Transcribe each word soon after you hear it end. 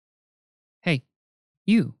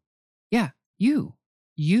You. Yeah, you.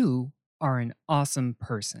 You are an awesome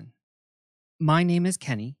person. My name is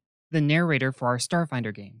Kenny, the narrator for our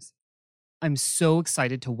Starfinder games. I'm so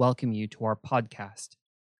excited to welcome you to our podcast.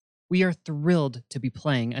 We are thrilled to be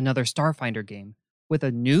playing another Starfinder game with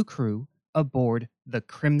a new crew aboard the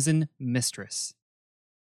Crimson Mistress.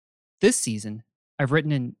 This season, I've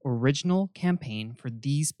written an original campaign for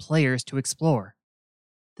these players to explore.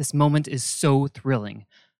 This moment is so thrilling.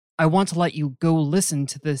 I want to let you go listen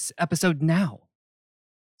to this episode now.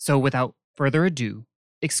 So without further ado,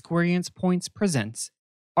 Experience Points presents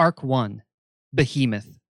Arc 1,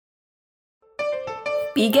 Behemoth.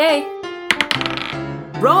 Be gay.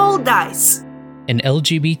 Roll dice. An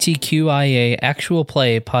LGBTQIA actual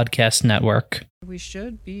play podcast network. We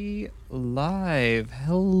should be live.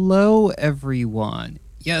 Hello, everyone.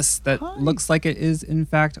 Yes, that looks like it is in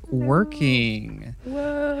fact working.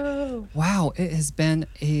 Whoa. Wow, it has been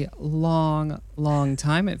a long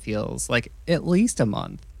time, it feels. Like at least a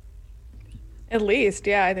month. At least,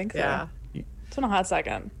 yeah, I think so. Yeah. It's been a hot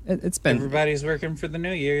second. It's been Everybody's working for the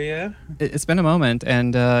new year, yeah? it's been a moment,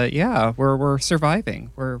 and yeah, we're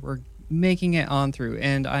surviving. We're making it on through,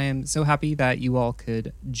 and I am so happy that you all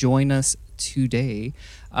could join us today.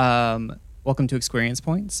 Welcome to Experience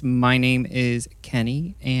Points. My name is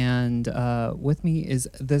Kenny, and with me is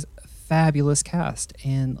this fabulous cast.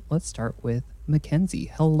 And let's start with Mackenzie.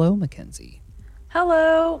 Hello, Mackenzie.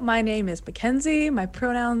 Hello, my name is Mackenzie. My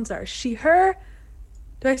pronouns are she, her.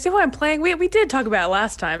 Do I say what I'm playing? We did talk about it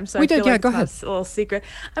last time, so We I feel did, yeah, like go it's not ahead. a little secret.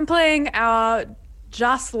 I'm playing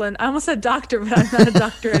Jocelyn. I almost said doctor, but I'm not a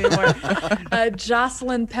doctor anymore.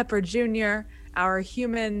 Jocelyn Pepper Jr., our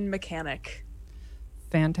human mechanic.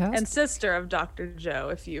 Fantastic. And sister of Dr. Joe,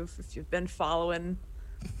 if you've been following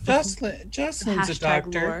Jocelyn's a hashtag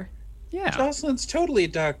doctor. lore. yeah. Jocelyn's totally a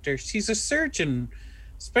doctor. She's a surgeon,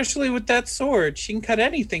 especially with that sword. She can cut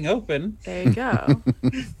anything open. There you go.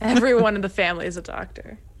 Everyone in the family is a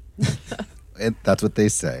doctor. That's what they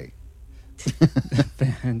say.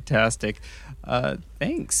 Fantastic.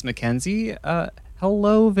 Thanks, Mackenzie.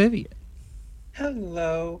 Hello, Vivian.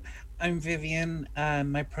 Hello, I'm Vivian.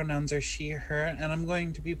 My pronouns are she, her, and I'm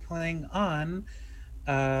going to be playing on,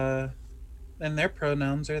 and their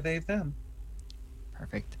pronouns are they, them.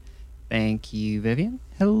 Perfect. Thank you, Vivian.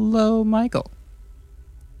 Hello, Michael.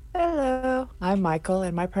 Hello, I'm Michael,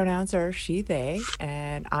 and my pronouns are she, they,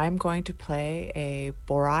 and I'm going to play a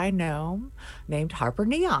Borai gnome named Harper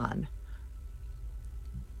Neon.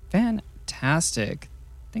 Fantastic.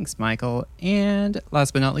 Thanks, Michael. And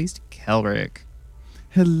last but not least, Kelrick.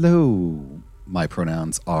 Hello. My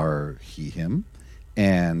pronouns are he, him,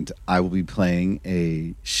 and I will be playing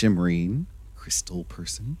a shimmering crystal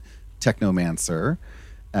person, technomancer,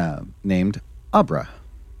 named Abra.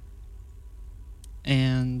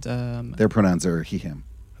 And Their pronouns are he, him.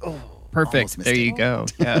 perfect. almost missed There it. you go.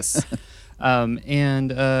 Yes.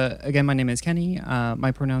 And again, my name is Kenny.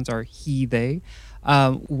 My pronouns are he, they.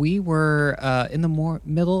 We were in the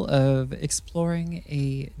middle of exploring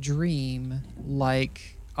a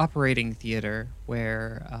dream-like operating theater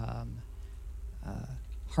where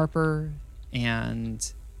Harper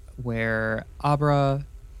and where Abra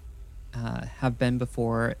have been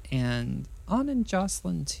before, and Ann and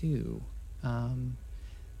Jocelyn too.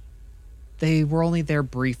 They were only there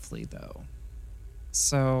briefly, though.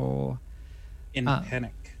 So, In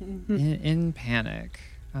panic. in panic.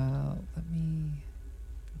 Let me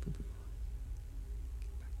get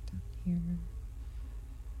back down here.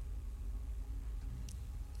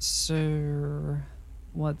 So,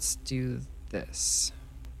 let's do this.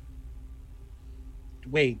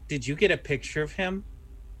 Wait, did you get a picture of him?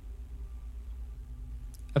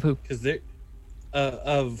 Of who? Because they're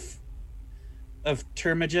of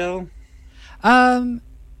Termagel.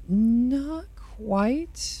 Not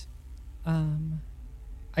quite.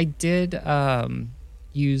 I did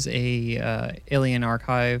use a Alien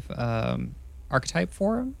Archive archetype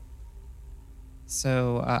for him,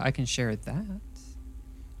 so I can share that.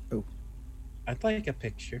 I'd like a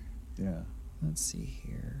picture. Yeah. Let's see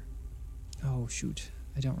here. Oh shoot,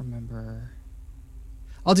 I don't remember.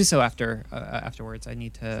 I'll do so afterwards. I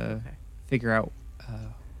need to figure out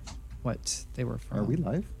what they were from. Are we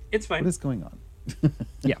live? It's fine. What is going on?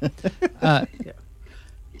 Yeah.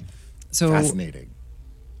 So Fascinating.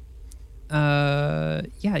 yeah,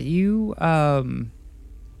 you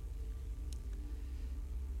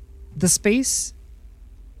the space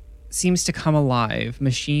seems to come alive.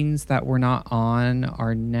 Machines that were not on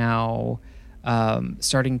are now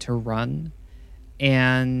starting to run,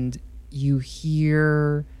 and you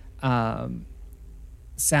hear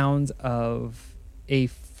sounds of a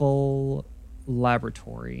full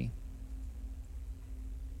laboratory.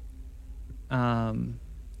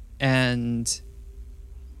 and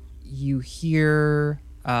you hear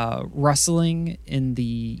rustling in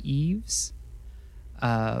the eaves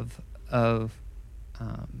of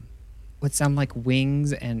what sound like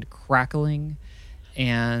wings and crackling,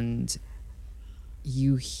 and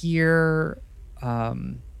you hear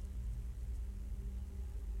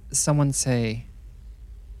someone say,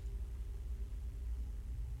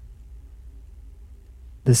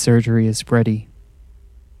 "The surgery is ready.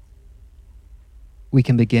 We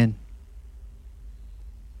can begin."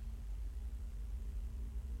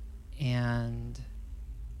 And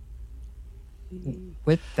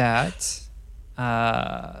with that,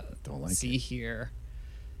 Don't like see here.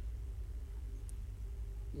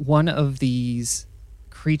 One of these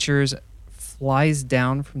creatures flies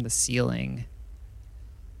down from the ceiling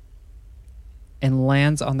and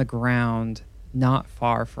lands on the ground not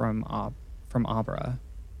far from Abra.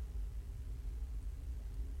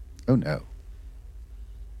 Oh no.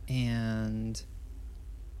 And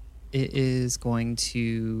it is going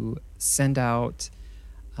to send out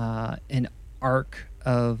an arc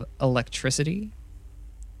of electricity.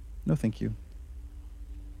 No, thank you.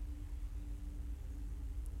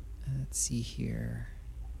 Let's see here.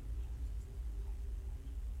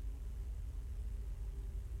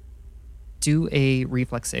 Do a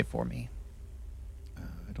reflex save for me.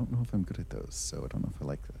 I don't know if I'm good at those, so I don't know if I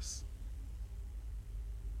like this.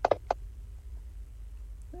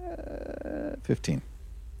 15.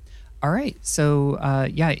 All right. So,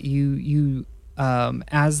 you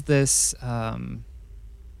as this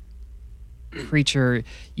creature,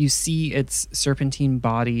 you see its serpentine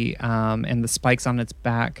body and the spikes on its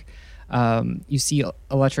back. You see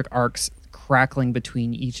electric arcs crackling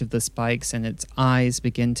between each of the spikes, and its eyes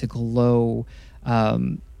begin to glow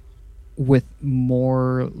with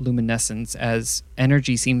more luminescence as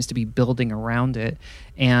energy seems to be building around it,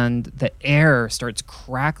 and the air starts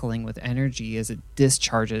crackling with energy as it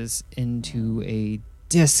discharges into a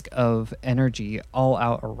disk of energy all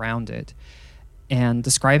out around it. And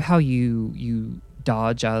describe how you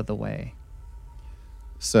dodge out of the way.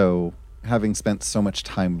 So, having spent so much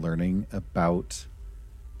time learning about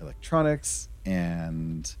electronics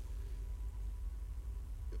and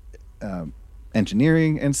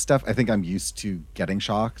engineering and stuff, I think I'm used to getting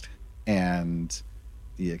shocked and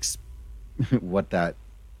what that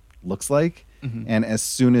looks like. Mm-hmm. And as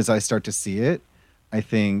soon as I start to see it, I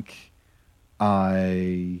think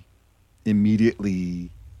I immediately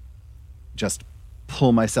just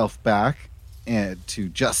pull myself back and to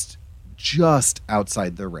just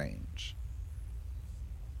outside the range.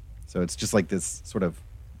 So it's just like this sort of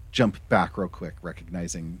jump back real quick,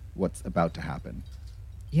 recognizing what's about to happen.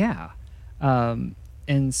 Yeah.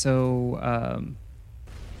 And so,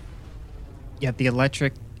 the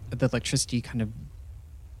electricity kind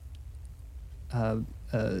of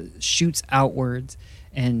shoots outwards,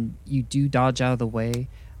 and you do dodge out of the way.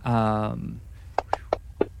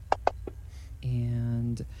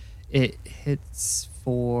 And it hits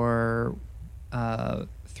for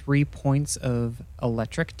 3 points of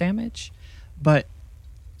electric damage, but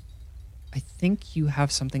I think you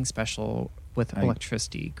have something special with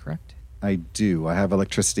electricity, correct? I do. I have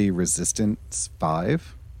electricity resistance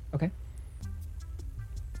 5. Okay.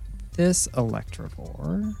 This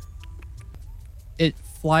Electrovore, it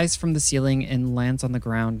flies from the ceiling and lands on the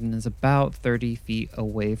ground and is about 30 feet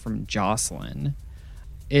away from Jocelyn.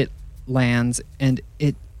 It lands and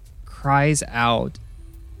it cries out.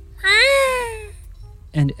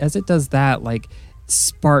 And as it does that, like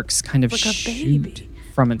sparks kind of Like a shoot baby.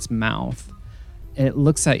 from its mouth. And it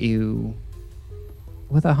looks at you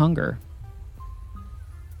with a hunger.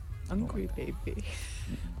 Hungry baby.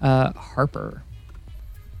 Harper.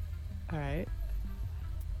 All right.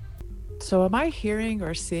 So am I hearing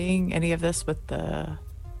or seeing any of this with the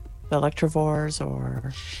Electrovores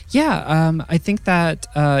or? Yeah, I think that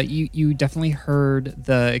you definitely heard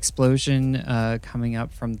the explosion coming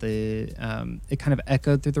up from the. It kind of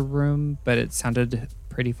echoed through the room, but it sounded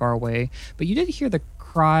pretty far away. But you did hear the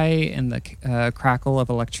cry and the crackle of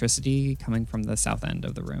electricity coming from the south end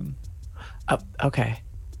of the room. Oh, okay.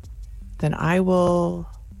 Then I will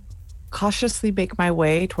cautiously make my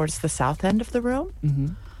way towards the south end of the room. Mm-hmm.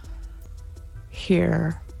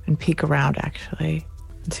 Here and peek around actually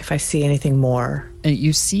and see if I see anything more. And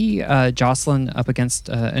you see Jocelyn up against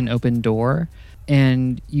an open door,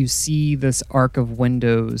 and you see this arc of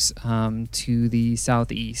windows to the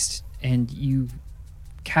southeast, and you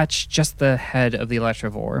catch just the head of the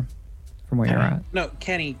Electrovore from where you're at. No,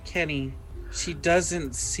 Kenny, she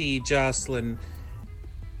doesn't see Jocelyn.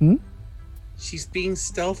 Hmm? She's being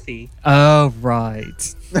stealthy. Oh,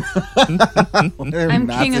 right. I'm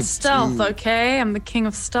king of stealth, okay? I'm the king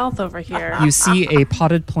of stealth over here. You see a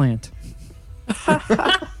potted plant. That'd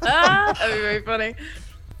be very funny.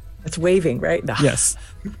 It's waving, right? No. Yes.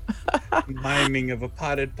 Miming of a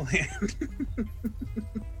potted plant.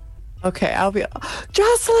 Okay, I'll be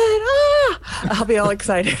Jocelyn. Ah! I'll be all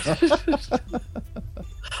excited.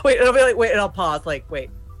 Wait, and I'll be like, wait, and I'll pause. Like, wait,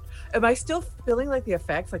 am I still feeling like the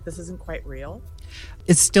effects? Like this isn't quite real?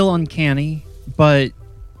 It's still uncanny, but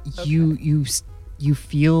you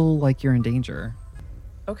feel like you're in danger.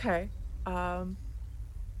 Okay. I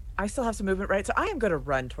still have some movement, right? So I am going to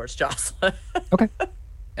run towards Jocelyn. Okay.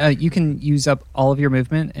 You can use up all of your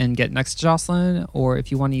movement and get next to Jocelyn, or if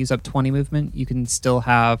you want to use up 20 movement, you can still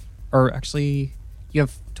have, or actually, you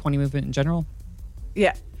have 20 movement in general?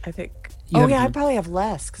 Yeah, I think. You have- I probably have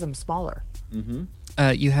less because I'm smaller. Mm-hmm.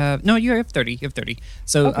 You have 30. You have 30.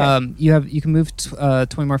 So Okay. you can move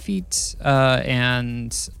 20 more feet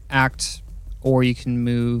and act, or you can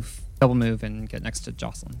double move and get next to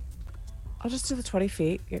Jocelyn. I'll just do the 20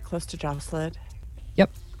 feet, get close to Jocelyn. Yep.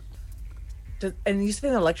 And you say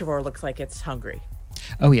the Electivore looks like it's hungry.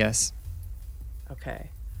 Oh yes. Okay.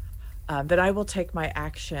 Then I will take my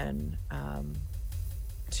action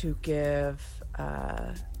to give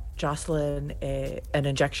Jocelyn an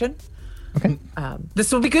injection. Okay.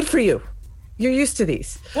 This will be good for you. You're used to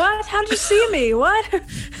these. What? How did you see me? What?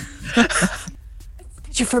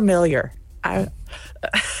 You're familiar. And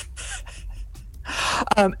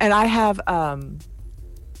I have,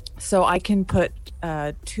 so I can put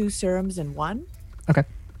 2 serums in one. Okay.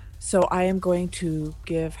 So I am going to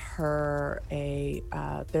give her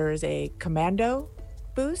there is a commando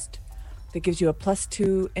boost that gives you a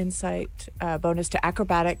 +2 insight bonus to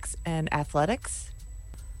acrobatics and athletics.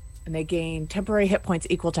 And they gain temporary hit points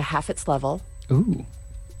equal to half its level. Ooh.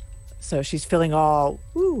 So she's feeling all,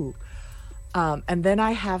 ooh. And then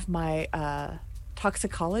I have my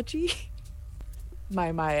toxicology,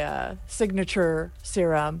 my signature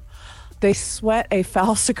serum. They sweat a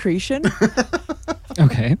foul secretion.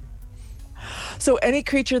 Okay. So any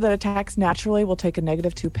creature that attacks naturally will take a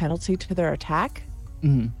 -2 penalty to their attack.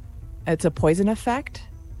 Mm-hmm. It's a poison effect.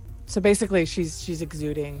 So basically, she's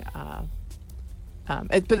exuding.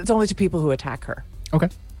 But it's only to people who attack her. Okay.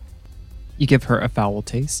 You give her a foul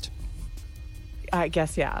taste. I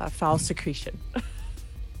guess, yeah, a foul secretion.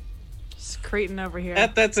 Secreting over here.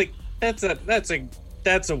 That's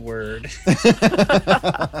a word.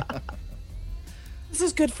 This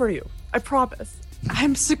is good for you. I promise.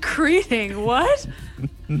 I'm secreting. What?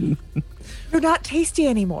 You're not tasty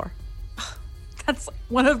anymore. That's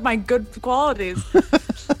one of my good qualities.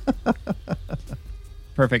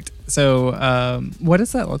 Perfect. So, what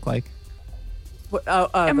does that look like?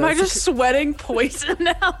 Am I just sweating poison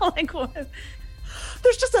now? Like what?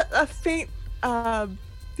 There's just a faint,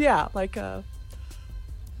 like a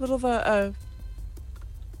little of a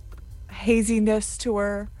haziness to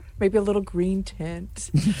her, maybe a little green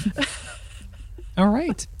tint. All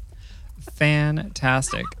right.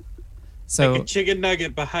 Fantastic. So, Like a chicken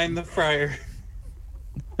nugget behind the fryer.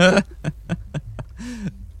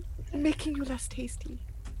 Making you less tasty.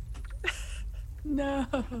 No.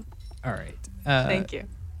 all right. Thank you.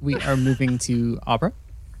 We are moving to Abra.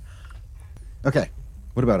 Okay.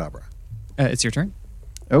 What about Abra? It's your turn.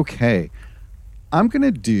 Okay. I'm going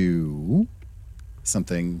to do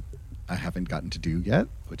something I haven't gotten to do yet,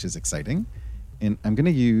 which is exciting. And I'm going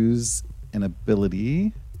to use an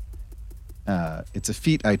ability. It's a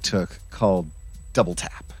feat I took called Double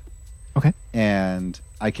Tap. Okay. And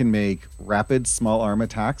I can make rapid small arm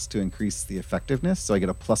attacks to increase the effectiveness. So I get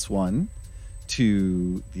a +1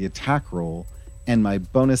 to the attack roll. And my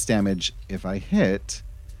bonus damage, if I hit,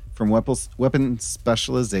 from weapon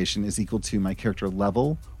specialization is equal to my character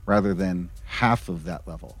level rather than half of that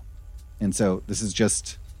level. And so this is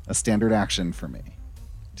just a standard action for me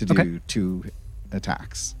to do Okay. 2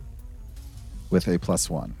 attacks with a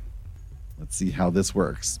 +1. Let's see how this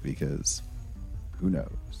works, because who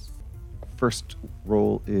knows? First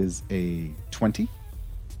roll is a 20,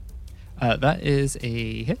 That is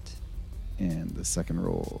a hit, and the second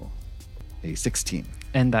roll a 16.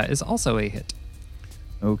 and that is also a hit.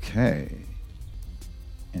 Okay.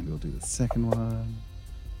 And we'll do the second one.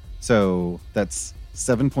 So that's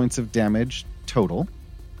 7 points of damage total.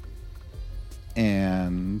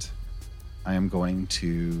 And I am going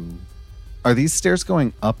to... Are these stairs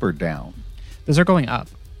going up or down? Those are going up.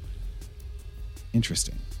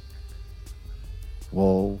 Interesting.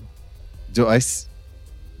 Well, do I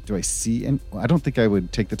see... I don't think I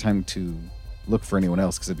would take the time to look for anyone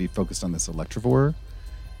else because I'd be focused on this Electivore.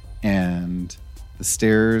 And the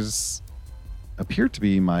stairs appear to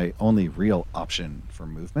be my only real option for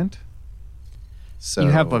movement. So You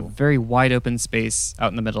have a very wide open space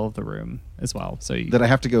out in the middle of the room as well. So that I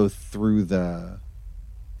have to go through the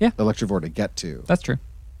Yeah. Electivore to get to. that's true.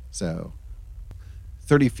 So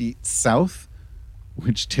 30 feet south,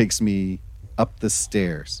 which takes me up the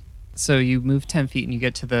stairs. So you move 10 feet and you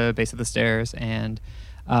get to the base of the stairs. And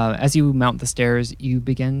as you mount the stairs, you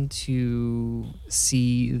begin to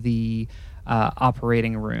see the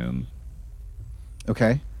operating room.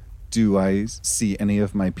 Okay. Do I see any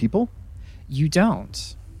of my people? You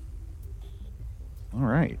don't. All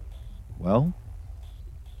right. Well,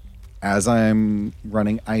 as I'm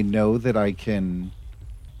running, I know that I can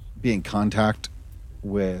be in contact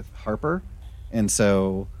with Harper. And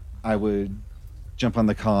so I would jump on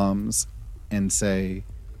the comms and say,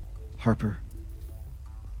 Harper,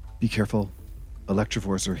 be careful.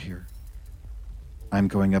 Electivores are here. I'm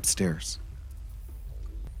going upstairs.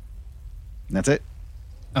 And that's it.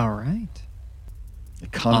 All right.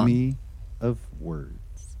 Economy of words.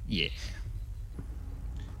 Yeah.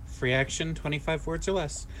 Free action, 25 words or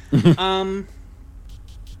less.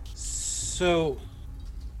 So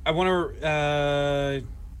I want to.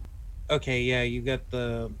 Okay, yeah, you got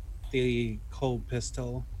the cold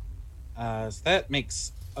pistol. So that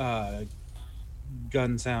makes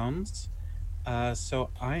gun sounds. So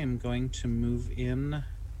I am going to move in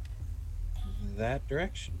that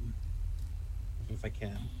direction, if I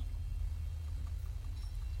can.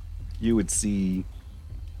 You would see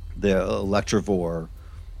the Electivore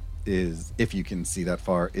is, if you can see that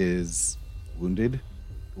far, is wounded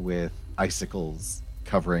with icicles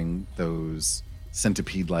covering those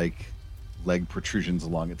centipede-like leg protrusions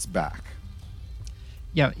along its back.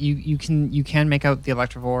 Yeah, you can make out the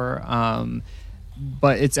Electivore,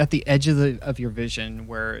 but it's at the edge of your vision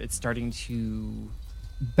where it's starting to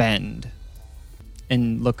bend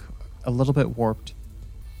and look a little bit warped.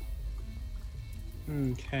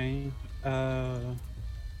 Okay.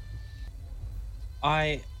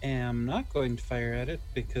 I am not going to fire at it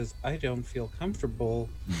because I don't feel comfortable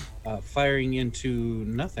firing into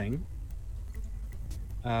nothing.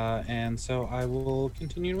 And so I will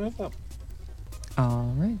continue to move up.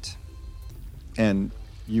 All right. And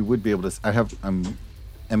you would be able to. I'm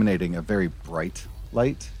emanating a very bright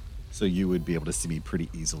light, so you would be able to see me pretty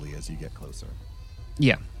easily as you get closer.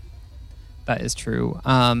 Yeah, that is true.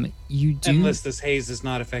 You do. Unless this haze is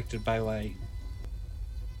not affected by light.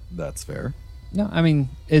 That's fair. No, I mean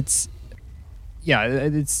it's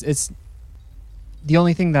the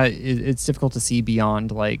only thing that it's difficult to see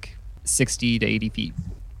beyond like 60 to 80 feet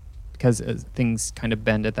because things kind of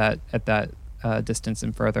bend at that distance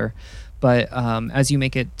and further. But as you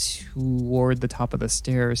make it toward the top of the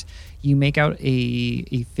stairs, you make out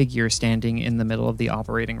a figure standing in the middle of the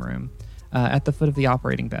operating room, at the foot of the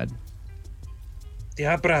operating bed.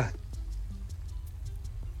 Diabra,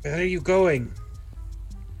 where are you going?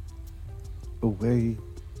 Away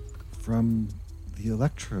from the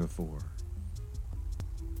Electivore.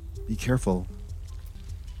 Be careful.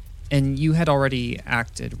 And you had already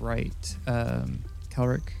acted, right,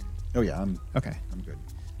 Kelric? Oh yeah, I'm Okay. good.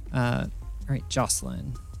 All right,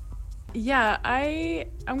 Jocelyn. Yeah,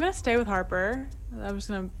 I'm gonna stay with Harper. I'm just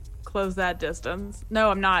gonna close that distance.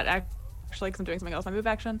 No, I'm not actually, because I'm doing something else. My move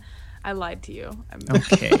action. I lied to you.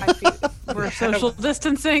 Okay. We're social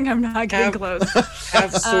distancing. I'm not getting close.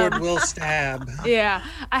 Have sword will stab. Yeah,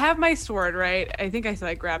 I have my sword, right? I think I said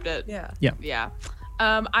I grabbed it. Yeah. Yeah.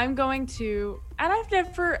 I'm going to, and I've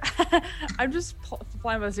never. I'm just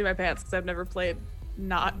flying by the seat of my pants because I've never played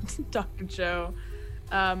not Dr. Joe.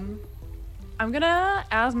 I'm gonna,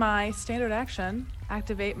 as my standard action,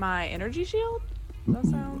 activate my energy shield. Does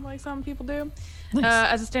that sound like some people do?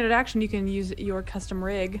 Nice. As a standard action, you can use your custom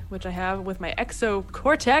rig, which I have with my Exo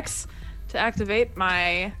Cortex, to activate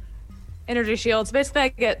my energy shield. So basically, I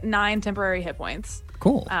get 9 temporary hit points.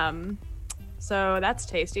 Cool. So that's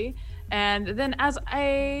tasty. And then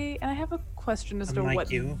I have a question as to Unlike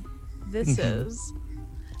what you. this is,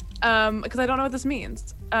 because I don't know what this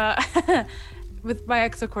means. With my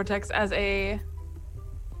Exo Cortex I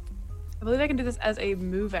believe I can do this as a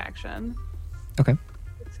move action. Okay.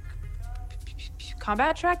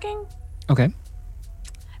 Combat tracking? Okay.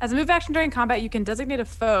 As a move action during combat, you can designate a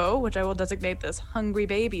foe, which I will designate this hungry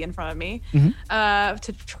baby in front of me,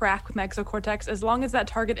 to track with my Exocortex. As long as that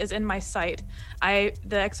target is in my sight, the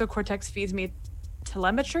Exocortex feeds me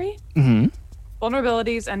telemetry,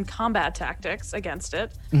 vulnerabilities, and combat tactics against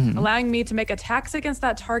it, allowing me to make attacks against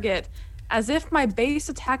that target as if my base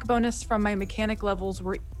attack bonus from my mechanic levels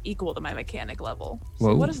were equal to my mechanic level. So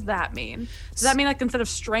Whoa. what does that mean? Does that mean like instead of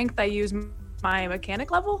strength, I use my mechanic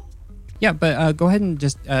level? Yeah, but go ahead and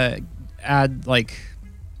just add like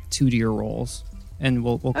 2 to your rolls, and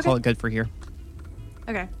we'll call it good for here.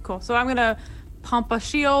 Okay, cool. So I'm gonna pump a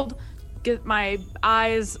shield, get my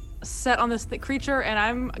eyes set on this creature, and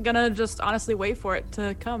I'm gonna just honestly wait for it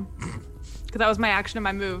to come. Because that was my action and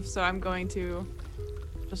my move, so I'm going to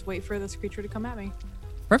just wait for this creature to come at me.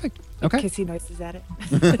 Perfect. Okay. Kissy noises at it.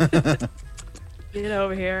 Get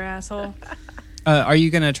over here, asshole. Are you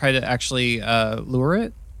gonna try to actually lure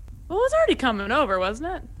it? Well, it was already coming over,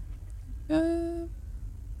 wasn't it?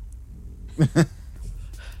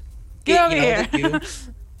 Get over here.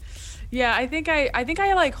 Yeah, I think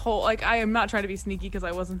I like hold, like, I am not trying to be sneaky because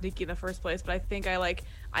I wasn't sneaky in the first place, but I think I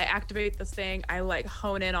activate this thing, I like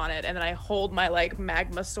hone in on it, and then I hold my like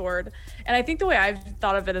magma sword. And I think the way I've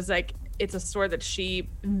thought of it is like it's a sword that she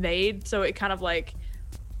made, so it kind of like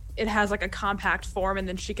it has like a compact form, and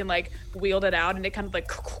then she can like wield it out, and it kind of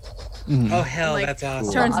like Oh hell, like, that's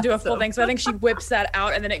awesome. turns into a full thing. So I think she whips that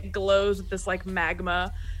out, and then it glows with this like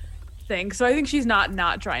magma thing. So I think she's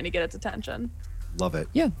not trying to get its attention. Love it.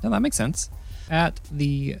 Yeah, no, that makes sense. At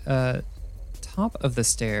the top of the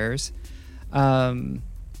stairs,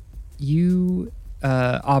 you,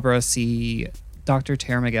 Abra, see Dr.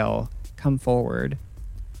 Termagel come forward,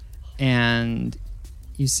 and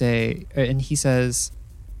you say, and he says,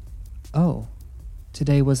 "Oh,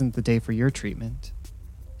 today wasn't the day for your treatment."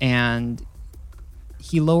 And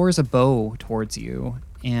he lowers a bow towards you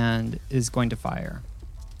and is going to fire.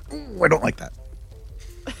 Ooh, I don't like that.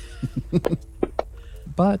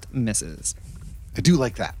 But misses. I do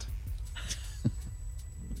like that.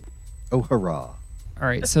 Oh, hurrah. All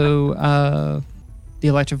right, so the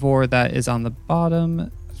Electivore that is on the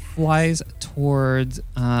bottom flies towards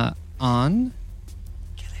On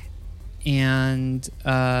and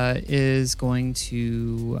is going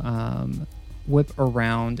to whip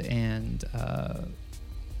around and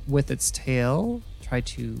with its tail try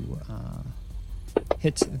to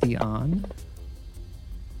hit the On.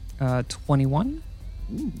 21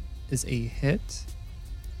 is a hit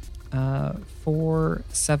for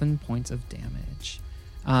 7 points of damage.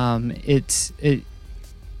 It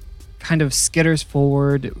kind of skitters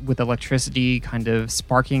forward with electricity kind of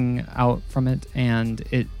sparking out from it, and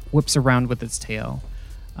it whips around with its tail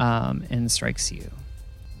and strikes you.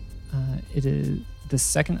 It is the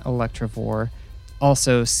second Electivore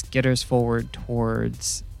also skitters forward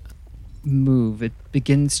towards Move. It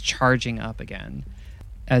begins charging up again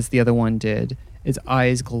as the other one did. Its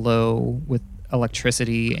eyes glow with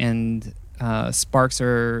electricity, and sparks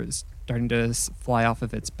are starting to fly off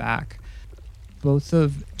of its back. Both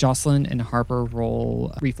of Jocelyn and Harper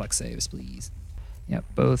roll reflex saves, please. Yep,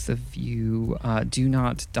 both of you do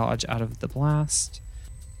not dodge out of the blast.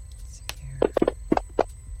 Let's see here.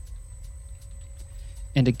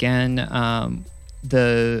 And again,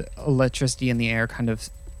 the electricity in the air kind of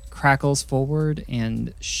crackles forward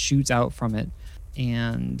and shoots out from it,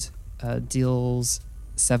 and deals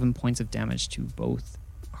 7 points of damage to both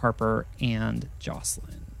Harper and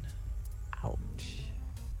Jocelyn. Ouch.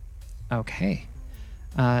 Okay.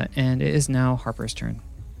 And it is now Harper's turn.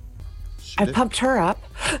 I pumped her up.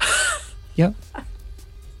 Yep.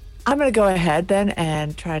 I'm going to go ahead then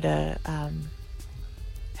and try to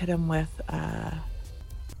hit him with...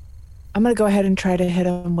 I'm going to go ahead and try to hit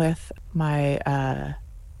him with my...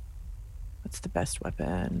 what's the best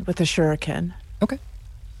weapon? With a shuriken. Okay.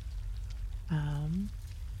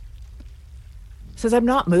 Since I'm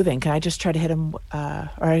not moving, can I just try to hit him? Or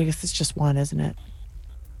I guess it's just one, isn't it?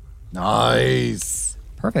 Nice.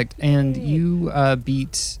 Perfect. And you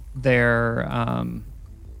beat their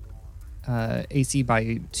AC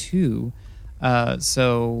by 2.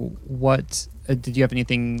 So what... did you have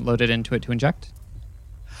anything loaded into it to inject?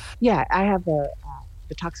 Yeah, I have the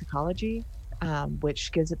toxicology,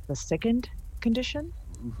 which gives it the sickened condition.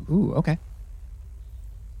 Ooh, okay.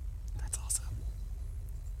 That's awesome.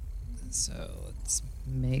 So let's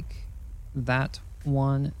make that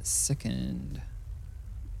one sickened.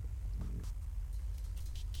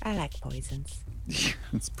 I like poisons.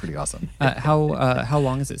 It's pretty awesome. How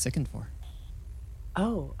long is it sickened for?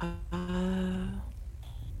 Oh, where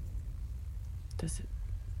does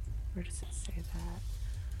it say that?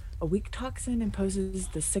 A weak toxin imposes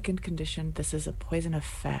the sickened condition. This is a poison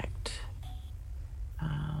effect.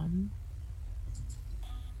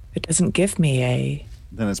 It doesn't give me a...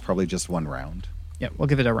 Then it's probably just one round. Yeah, we'll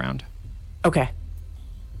give it a round. Okay. And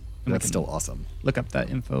we That's can still awesome. Look up that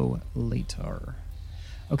info later.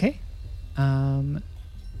 Okay.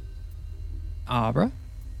 Abra?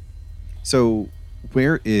 So,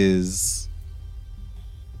 where is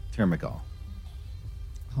Termagol?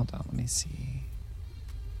 Hold on, let me see.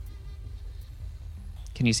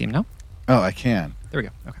 Can you see him now? Oh, I can. There we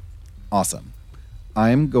go. Okay. Awesome.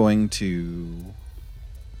 I'm going to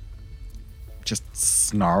just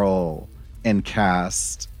snarl and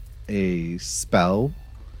cast a spell.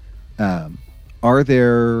 Are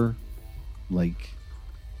there, like,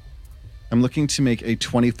 I'm looking to make a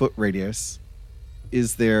 20-foot radius.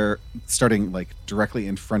 Is there, starting like directly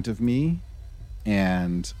in front of me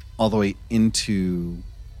and all the way into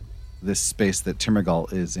this space that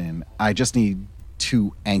Termagal is in, I just need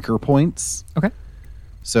 2 anchor points. Okay.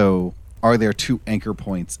 So are there 2 anchor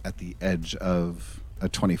points at the edge of a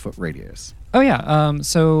 20-foot radius? Oh yeah.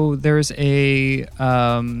 So there's a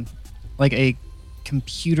like a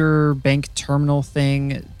computer bank terminal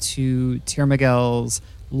thing to Termagel's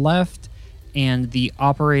left, and the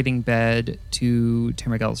operating bed to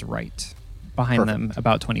Termagel's right, behind them,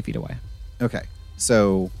 about 20 feet away. Okay.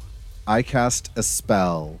 So I cast a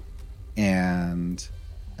spell, and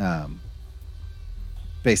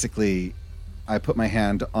basically I put my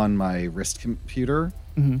hand on my wrist computer.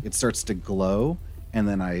 Mm-hmm. It starts to glow, and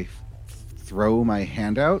then I throw my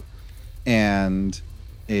hand out, and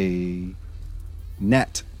a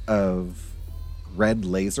net of red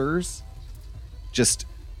lasers just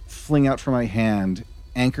fling out from my hand,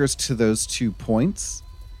 anchors to those 2 points,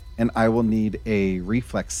 and I will need a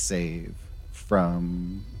reflex save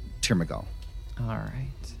from Termagal. All right.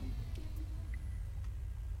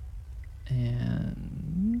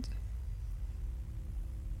 And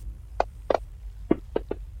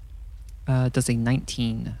does a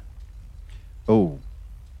 19. Oh,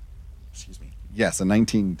 excuse me. Yes, a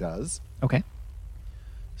 19 does. Okay.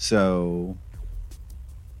 So,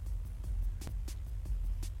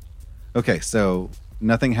 okay, so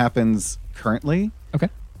nothing happens currently. Okay.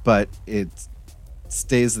 But it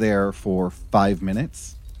stays there for 5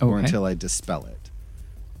 minutes or Okay. until I dispel it.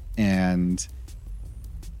 And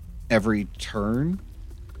every turn,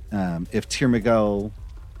 if Termagal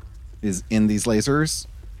is in these lasers,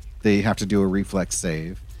 they have to do a reflex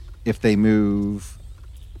save. If they move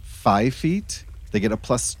 5 feet, they get a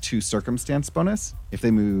 +2 circumstance bonus. If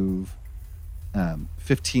they move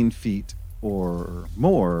 15 feet or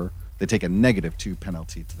more, they take a -2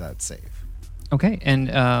 penalty to that save. Okay.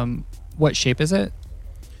 And what shape is it?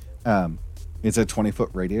 It's a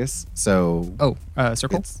 20-foot radius, so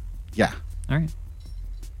Circle? it's, yeah. All right.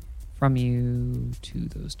 From you to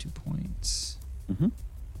those 2 points. Mm-hmm.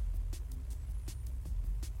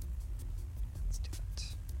 Let's do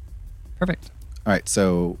it. Perfect. All right,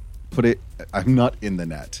 so put it, I'm not in the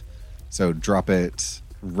net, so drop it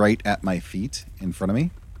right at my feet in front of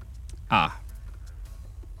me. Ah.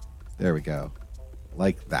 There we go.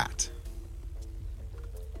 Like that.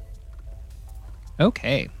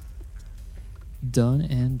 Okay. Done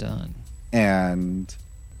and done. And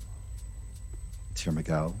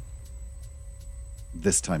Termagal,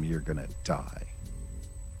 this time you're gonna die.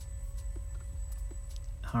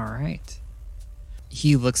 All right.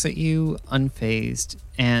 He looks at you unfazed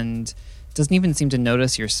and doesn't even seem to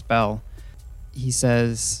notice your spell. He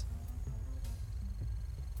says,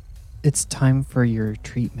 "It's time for your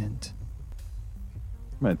treatment."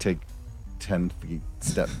 I'm gonna take 10 feet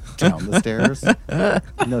step down the stairs.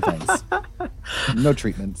 No thanks. No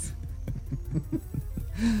treatments.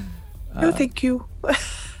 No, thank you.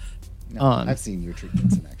 No, I've seen your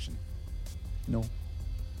treatments in action. No.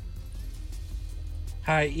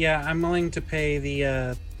 Hi, yeah, I'm willing to pay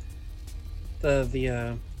the fee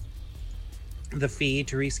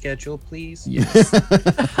to reschedule, please. Yes.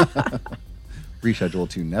 Reschedule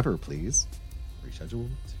to never, please. Reschedule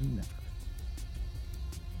to never.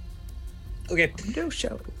 Okay. No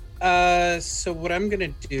show. So what I'm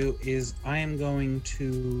gonna do is I am going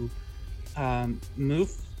to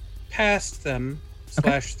move past them,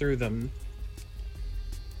 slash through them,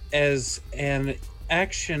 as an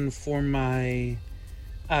action for my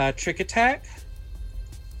trick attack.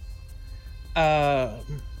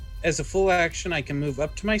 As a full action, I can move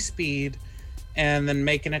up to my speed and then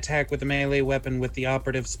make an attack with a melee weapon with the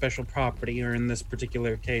operative special property, or in this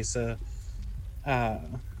particular case,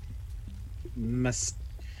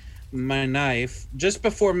 my knife. Just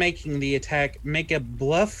before making the attack, make a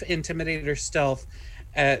bluff, intimidate, or stealth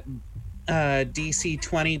at DC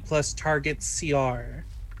 20 plus target CR.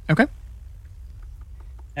 Okay.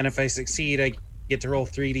 And if I succeed, I get to roll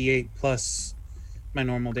 3d8 plus my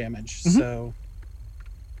normal damage. Mm-hmm. So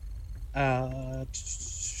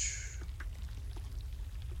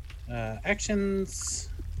actions.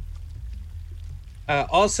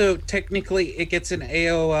 Also, technically, it gets an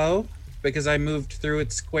AOO because I moved through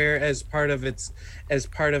its square as part of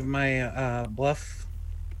my bluff.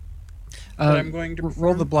 That I'm going to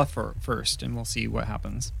roll the perform. bluff first, and we'll see what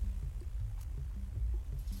happens.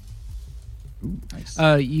 Ooh, nice.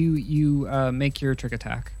 You make your trick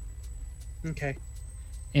attack, Okay.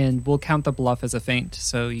 and we'll count the bluff as a feint,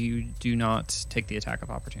 so you do not take the attack of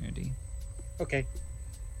opportunity. Okay.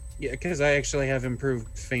 Yeah, because I actually have improved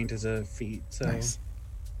feint as a feat. So Nice.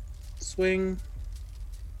 swing.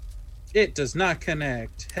 It does not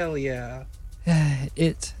connect. Hell yeah.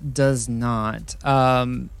 It does not.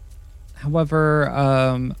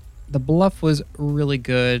 However, the bluff was really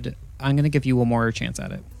good. I'm going to give you one more chance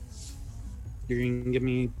at it. You're going to give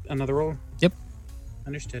me another roll? Yep.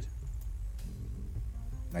 Understood.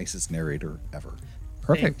 Nicest narrator ever.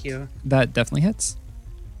 Perfect. Thank you. That definitely hits.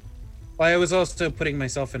 Well, I was also putting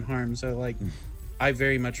myself in harm, so like, I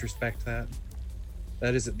very much respect that.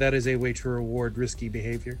 That is a way to reward risky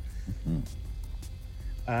behavior.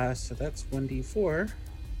 So that's 1d4,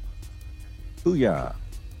 Booyah.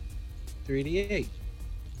 3d8.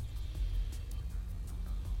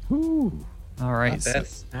 Ooh. All right. Not So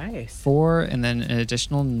bad. Nice. 4 and then an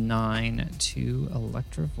additional 9 to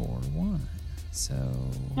Electrovore 1. So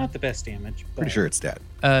Not the best damage. But Pretty sure it's dead.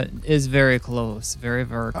 is very close. Very,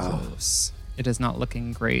 very Oh. close. It is not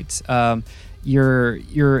looking great.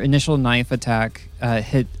 Your initial knife attack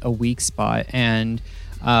hit a weak spot, and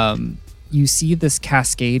you see this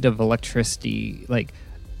cascade of electricity like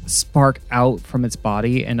spark out from its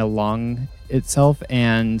body and along itself,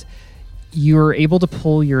 and you're able to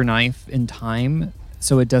pull your knife in time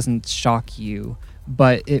so it doesn't shock you,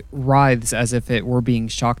 but it writhes as if it were being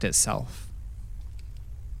shocked itself.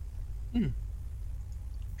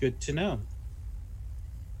 Good to know.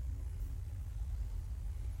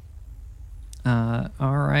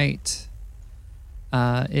 All right.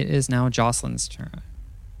 It is now Jocelyn's turn.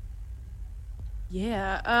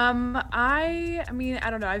 Yeah. I mean, I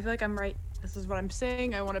don't know. I feel like I'm right. This is what I'm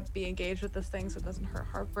saying. I want to be engaged with this thing so it doesn't hurt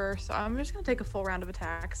Harper. So I'm just gonna take a full round of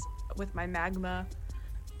attacks with my magma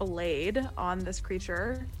blade on this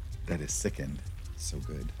creature. That is sickened. So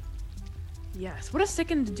good. Yes. What does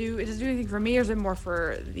sickened do? Does it do anything for me, or is it more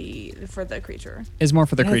for the creature? Is more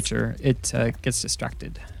for the Yes. creature. It gets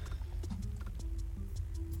distracted.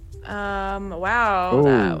 Wow. Oh.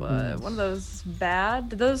 That one of those bad.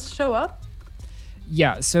 Did those show up?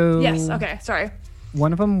 Yeah. So Yes. Okay. Sorry.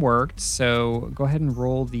 one of them worked. So go ahead and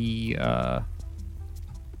roll the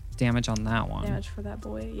damage on that one. Damage for that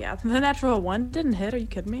boy. Yeah. The natural one didn't hit. Are you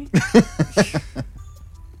kidding me? What's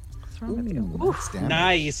wrong with you? Ooh, nice damage.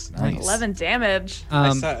 Nice. Nice. 11 damage.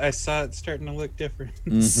 I saw it starting to look different.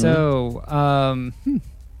 Mhm. So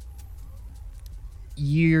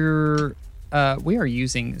you're we are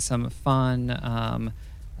using some fun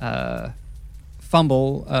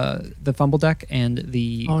fumble the fumble deck and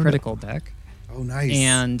the Oh, no. critical deck, Oh, nice.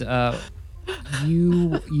 and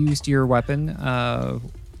you used your weapon,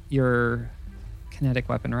 your kinetic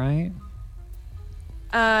weapon, right?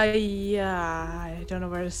 Yeah. I don't know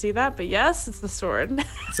where to see that, but yes, it's the sword.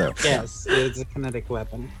 So, Yes, it's a kinetic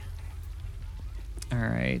weapon. All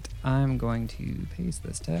right, I'm going to paste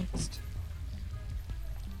this text.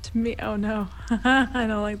 To me, oh no. I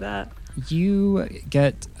don't like that. You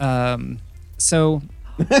get so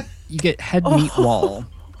you get head meet wall.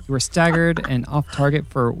 You are staggered and off target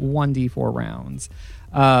for 1d4 rounds.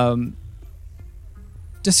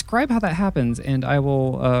 Describe how that happens, and I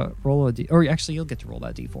will roll a d. Or actually, you'll get to roll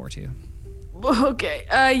that d4 too. Okay.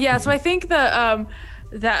 Yeah. So I think that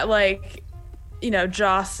like,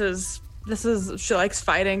 Joss she likes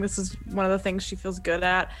fighting. This is one of the things she feels good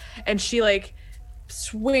at, and she like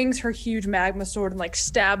swings her huge magma sword and like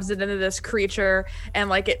stabs it into this creature, and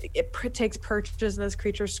like it takes purchase, and this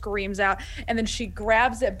creature screams out, and then she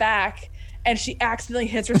grabs it back and she accidentally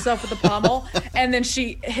hits herself with the pommel, and then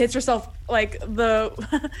she hits herself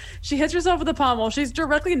she hits herself with the pommel. She's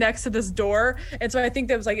directly next to this door, and so I think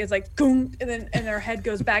that it's like gunk, and her head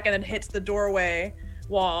goes back and then hits the doorway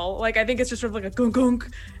wall. Like I think it's just sort of like a gunk gunk,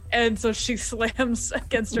 and so she slams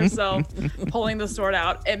against herself, pulling the sword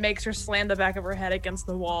out. It makes her slam the back of her head against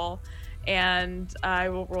the wall, and I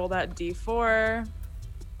will roll that d4.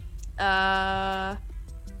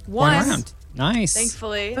 One. round. Nice.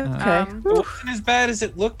 Thankfully. Okay. It wasn't as bad as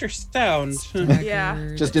it looked or sound. Yeah.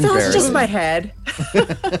 just That was embarrassing. just my head.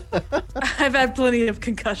 I've had plenty of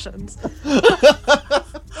concussions.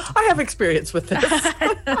 I have experience with this.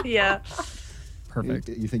 Yeah. Perfect.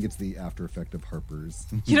 You think it's the after effect of Harper's?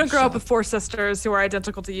 You don't grow up shot. with 4 sisters who are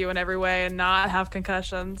identical to you in every way and not have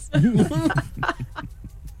concussions.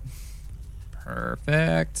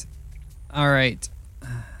 Perfect. All right.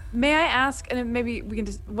 May I ask, and maybe we can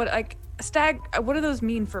just, what do those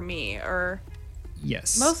mean for me? Or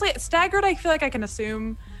Yes. mostly staggered, I feel like I can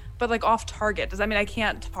assume But like off target, does that mean I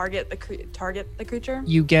can't target the creature?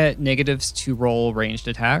 You get negatives to roll ranged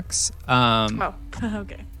attacks. Oh,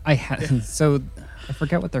 okay. So I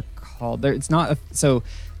forget what they're called. It's not so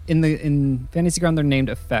in Fantasy Ground they're named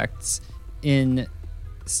effects. In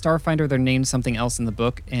Starfinder they're named something else in the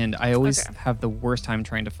book, and I always have the worst time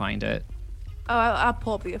trying to find it. Oh, I'll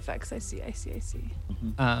pull up the effects. I see.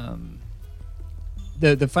 Mm-hmm.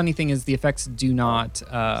 The funny thing is the effects do not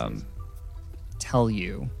tell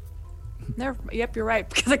you. Yep, you're right,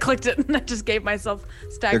 because I clicked it and I just gave myself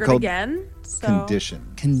staggered called again. So.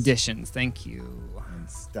 Conditions. Thank you. And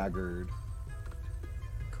staggered.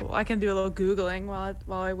 Cool. I can do a little Googling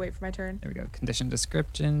while I wait for my turn. There we go. Condition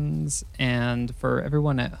descriptions. And for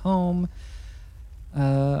everyone at home,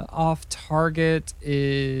 off target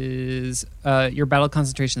is your battle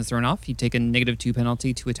concentration is thrown off. You take a -2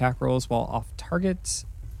 penalty to attack rolls while off target.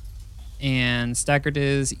 And staggered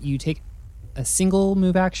is you take a single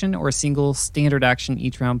move action or a single standard action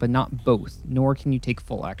each round, but not both, nor can you take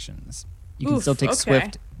full actions. You can still take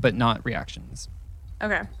swift, but not reactions.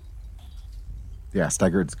 Okay. Yeah,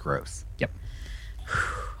 staggered's gross. Yep.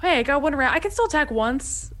 Hey, I got one round. I can still attack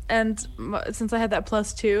once, and since I had that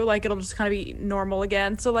 +2, like it'll just kind of be normal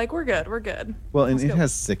again. So like we're good. Well, and it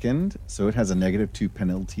has sickened, so it has a -2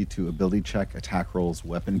 penalty to ability check, attack rolls,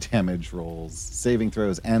 weapon damage rolls, saving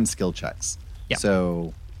throws, and skill checks. Yeah.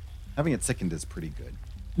 So having it sickened is pretty good.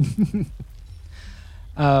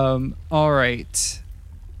 All right.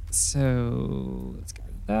 So let's get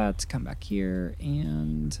rid of that. Come back here,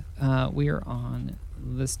 and we are on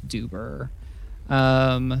this Duber.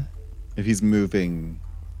 If he's moving,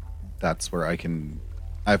 that's where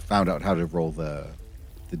I've found out how to roll the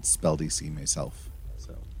spell DC myself.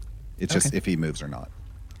 So it's just if he moves or not.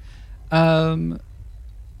 I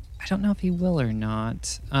don't know if he will or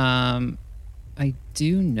not. I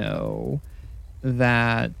do know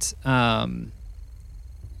that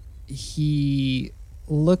he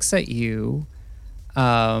looks at you.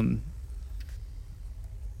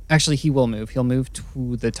 Actually, he will move. He'll move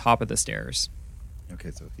to the top of the stairs. Okay,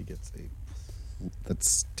 so if he gets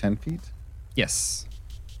that's 10 feet? Yes.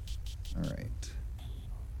 All right.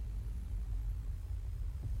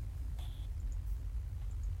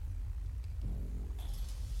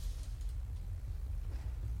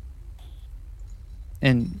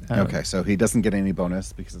 And okay, so he doesn't get any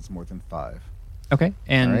bonus because it's more than 5. Okay,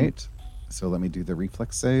 and all right. So let me do the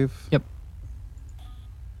reflex save. Yep.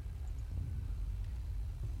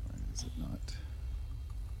 Why is it not?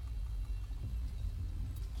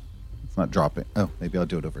 It's not dropping. Oh, maybe I'll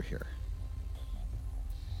do it over here.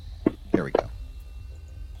 There we go.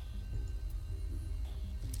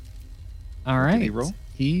 All right. Did he roll?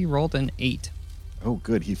 He rolled an 8. Oh,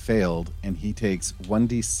 good. He failed, and he takes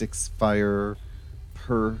 1d6 fire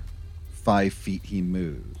per 5 feet he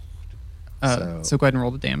moved. So go ahead and roll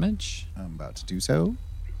the damage. I'm about to do so.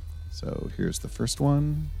 So here's the first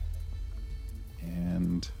one.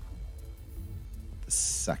 And the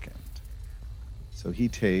second. So he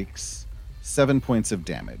takes 7 points of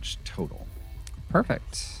damage total.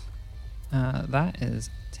 Perfect. That is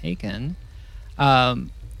taken.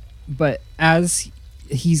 But as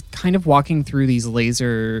he's kind of walking through these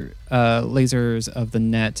lasers of the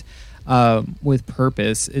net with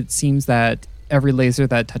purpose, it seems that every laser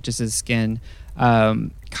that touches his skin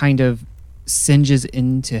kind of singes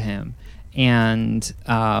into him, and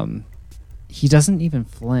he doesn't even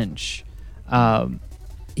flinch.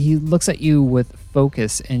 He looks at you with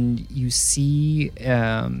focus, and you see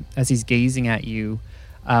as he's gazing at you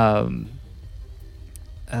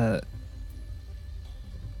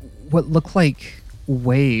what look like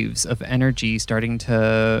waves of energy starting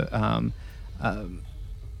to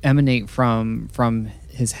emanate from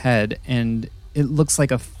his head, and it looks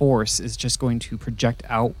like a force is just going to project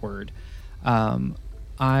outward.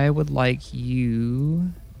 I would like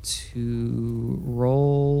you to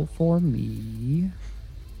roll for me.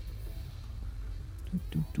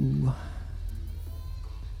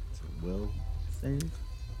 So will save.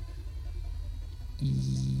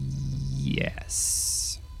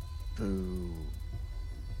 Yes.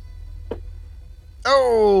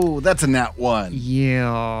 Oh, that's a nat 1.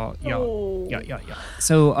 Yeah.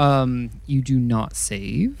 So, you do not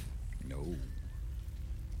save. No.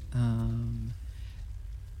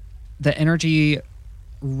 The energy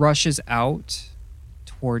rushes out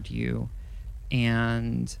toward you,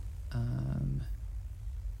 and let's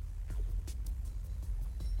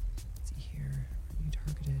see here. Are you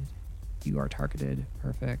targeted? You are targeted.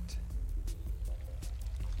 Perfect.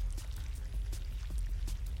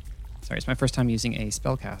 Sorry, it's my first time using a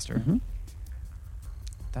spellcaster. Mm-hmm.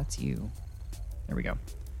 That's you. There we go.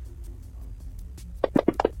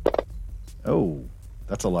 Oh,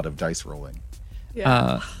 that's a lot of dice rolling.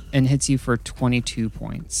 And hits you for 22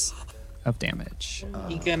 points of damage.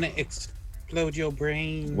 He gonna explode your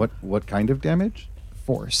brain. What kind of damage?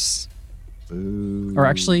 Force. Ooh. Or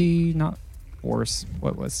actually, not force.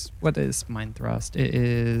 What is mind thrust? It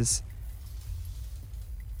is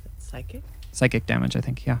Psychic damage, I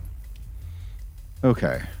think. Yeah.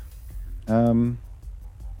 Okay. How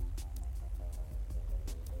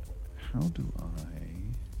do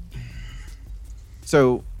I?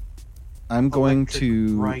 So, I'm going Electric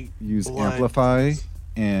to bright use blood. Amplify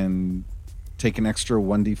and take an extra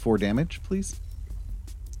 1d4 damage, please.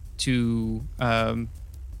 To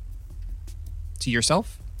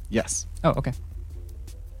yourself? Yes. Oh, okay.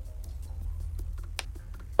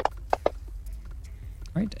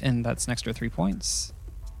 Right, and that's an extra 3 points.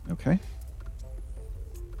 Okay.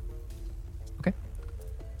 Okay.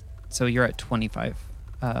 So you're at 25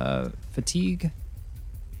 fatigue.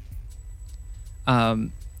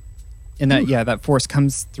 And that force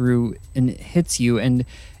comes through and it hits you, and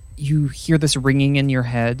you hear this ringing in your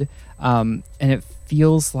head, and it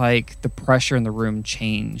feels like the pressure in the room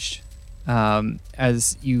changed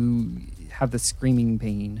as you have the screaming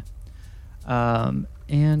pain. And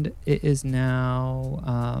it is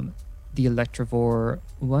now the Electivore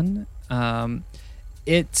one.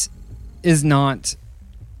 It is not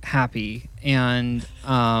happy, and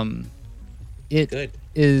it Good.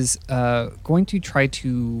 is going to try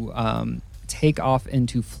to take off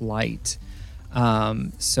into flight. By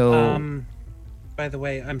the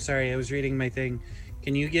way, I'm sorry. I was reading my thing.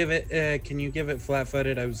 Can you give it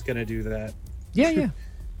flat-footed? I was gonna do that. Yeah.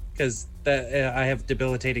 Because I have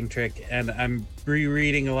debilitating trick, and I'm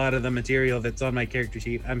rereading a lot of the material that's on my character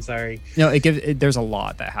sheet. I'm sorry. No, there's a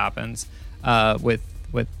lot that happens with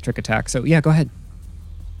trick attack. So yeah, go ahead.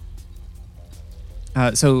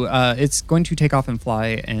 So it's going to take off and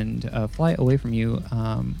fly away from you,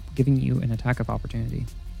 giving you an attack of opportunity.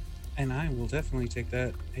 And I will definitely take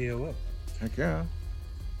that AO up. Heck yeah.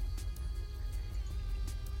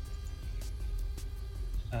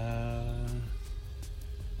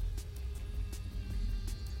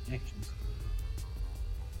 Actions.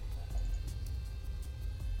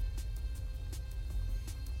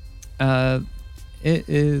 It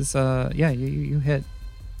is you hit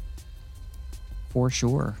for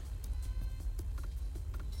sure.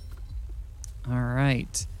 All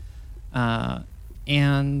right.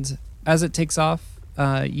 And as it takes off,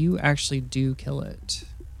 you actually do kill it.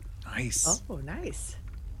 Nice. Oh, nice.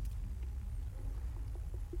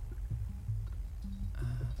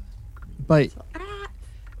 But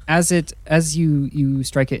as you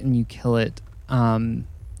strike it and you kill it,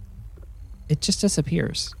 it just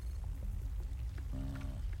disappears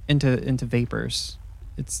into vapors.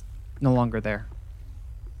 It's no longer there.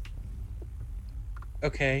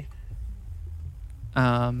 Okay.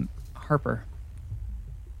 Harper.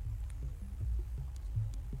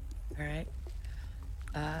 All right.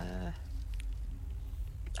 I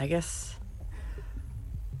guess.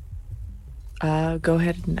 Go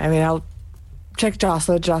ahead. I'll check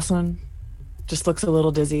Jocelyn. Jocelyn just looks a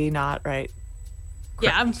little dizzy. Not right.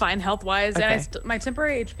 Yeah, I'm fine health wise, Okay. and my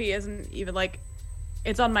temporary HP isn't even like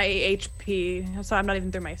it's on my HP, so I'm not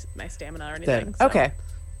even through my stamina or anything. So Okay.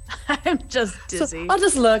 I'm just So dizzy. I'll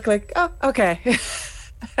just look like, oh, okay,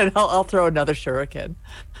 and I'll throw another shuriken.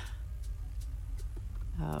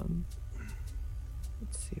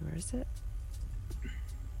 Let's see, where is it?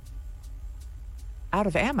 Out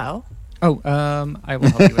of ammo. Oh, I will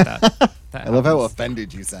help you with that. I love how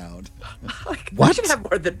offended you sound. Like, What? I should have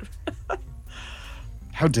more than.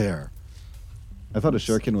 How dare. I thought a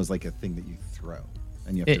shuriken was like a thing that you throw,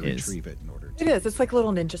 and you have It to is. retrieve it in order to. It is. It's like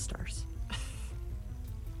little ninja stars.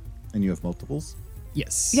 And you have multiples?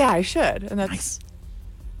 Yes. Yeah, I should. And that's. Nice.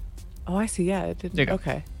 Oh, I see. Yeah, it didn't. There you go.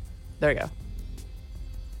 Okay, there you go.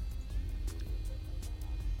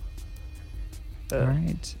 All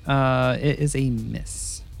right. It is a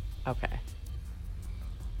miss. Okay.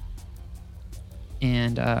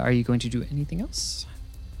 And are you going to do anything else?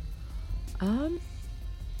 I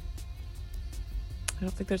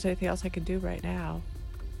don't think there's anything else I can do right now.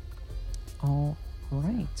 All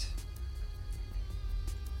right.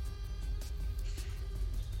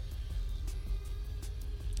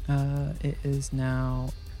 It is now.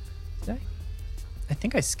 Did I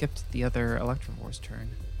think I skipped the other Electrovore's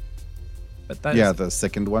turn. But that Yeah, is- the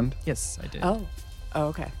second one. yes, I did. Oh. Oh,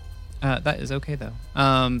 okay. That is okay though.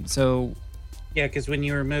 So Yeah, because when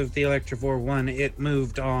you removed the Electrovore one, it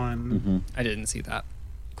moved on. Mm-hmm. I didn't see that.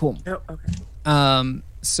 Cool. Oh, okay.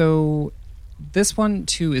 So this one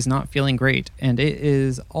too is not feeling great, and it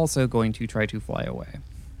is also going to try to fly away.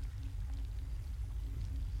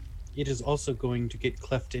 It is also going to get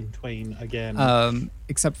cleft in twain again.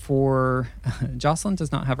 Except for Jocelyn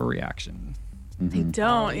does not have a reaction. I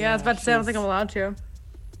don't. Yeah, I was about to say I don't think I'm allowed to.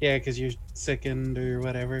 Yeah, because you're sickened or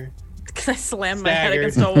whatever. Because I slammed my head Staggered.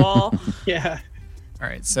 against a wall. Yeah. All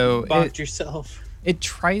right, so Bonked yourself. it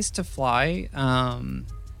tries to fly.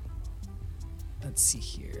 Let's see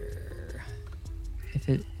here. If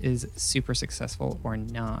it is super successful or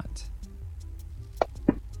not.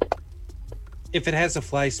 If it has a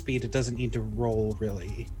fly speed, it doesn't need to roll,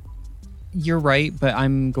 really. You're right, but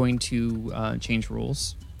I'm going to change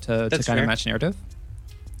rules to That's kind fair. of match narrative.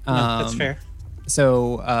 No, that's fair.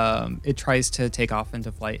 So it tries to take off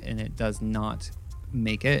into flight and it does not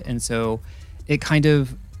make it. And so it kind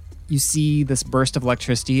of, you see this burst of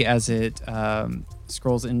electricity as it as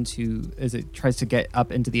it tries to get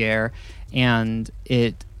up into the air, and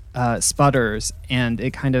it sputters and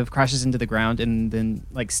it kind of crashes into the ground and then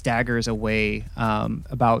like staggers away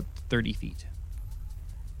about 30 feet.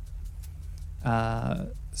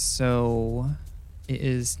 So it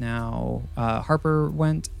is now Harper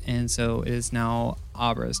went, and so it is now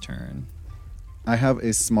Abra's turn. I have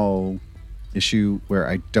a small issue where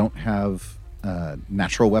I don't have a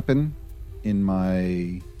natural weapon in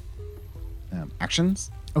my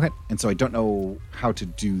actions. Okay. And so I don't know how to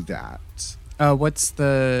do that. What's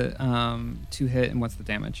the 2 hit and what's the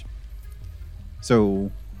damage?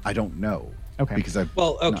 So I don't know. Okay. Because I've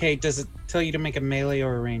Well, okay, does it tell you to make a melee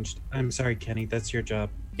or a ranged? I'm sorry, Kenny, that's your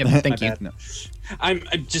job. Yep, thank My you. bad. No. I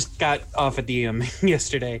just got off a DM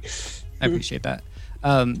yesterday. I appreciate that.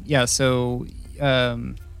 Yeah, so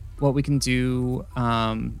what we can do,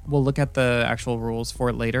 we'll look at the actual rules for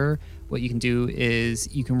it later. What you can do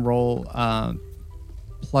is you can roll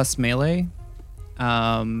plus melee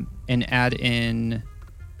and add in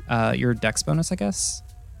your dex bonus, I guess.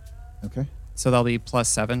 Okay. So that'll be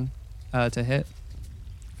 +7 to hit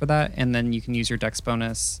for that. And then you can use your dex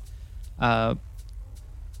bonus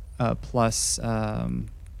plus... All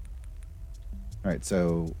right,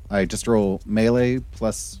 so I just roll melee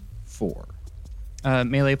 +4.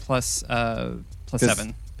 Melee plus 7,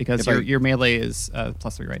 because if your melee is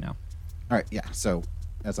 +3 right now. All right, yeah. So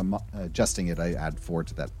as I'm adjusting it, I add 4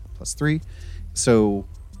 to that +3. So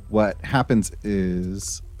what happens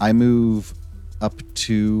is I move up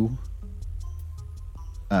to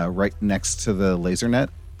right next to the laser net.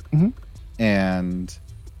 Mhm. And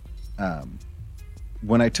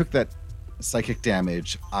when I took that psychic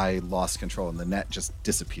damage, I lost control and the net just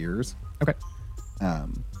disappears. Okay.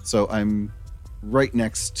 So I'm right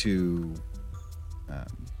next to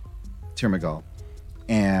Tirmagal,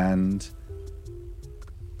 and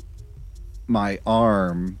my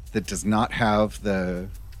arm that does not have the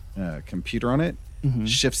computer on it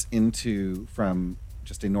shifts from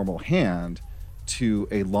just a normal hand to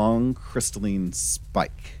a long crystalline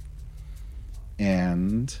spike,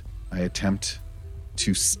 and I attempt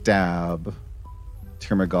to stab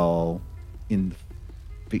Tirmagal in the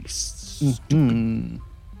face. Stupid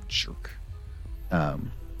jerk.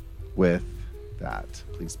 With that,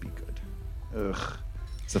 please be good. Ugh,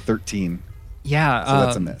 it's a 13. Yeah. So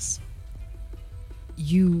that's a miss.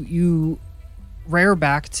 You rear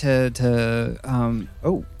back to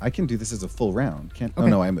Oh, I can do this as a full round. Can't? Oh Okay.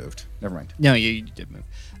 no, I moved. Never mind. no, you did move.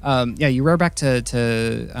 Yeah, you rear back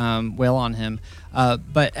to wail on him,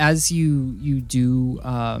 but as you do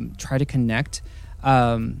try to connect,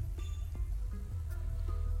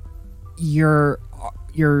 your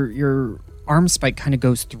arm spike kind of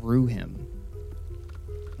goes through him,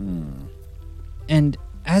 and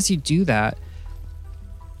as you do that,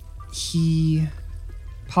 he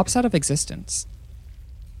pops out of existence.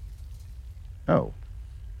 Oh.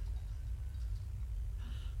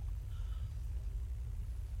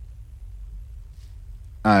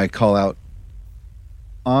 I call out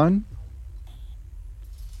on.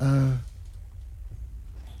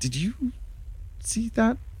 Did you see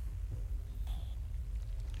that?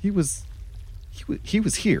 He was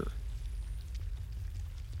here.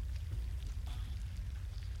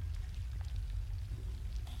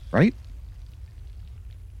 Right?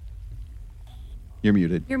 You're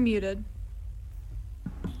muted. You're muted.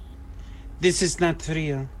 This is not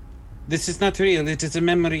real. This is not real. It is a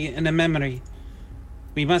memory and a memory.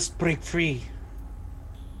 We must break free.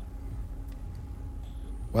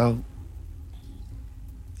 Well,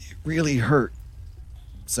 it really hurt.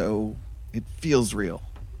 So it feels real.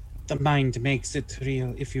 The mind makes it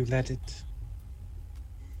real if you let it.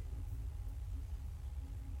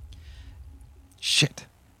 Shit.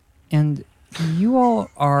 And you all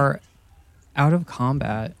are out of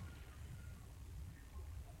combat.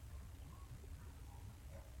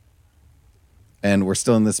 And we're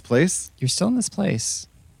still in this place? You're still in this place.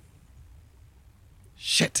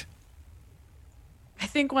 Shit. I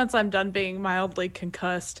think once I'm done being mildly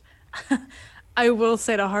concussed, I will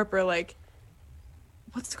say to Harper, like,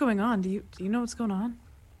 what's going on? Do you know what's going on?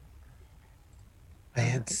 I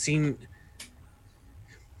had seen.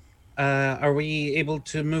 Are we able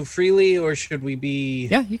to move freely, or should we be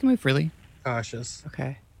Yeah, you can move freely. cautious?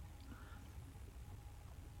 Okay.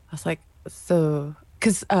 I was like, so,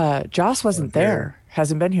 because Joss wasn't there.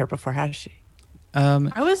 Hasn't been here before, has she? I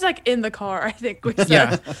was like in the car, I think we said.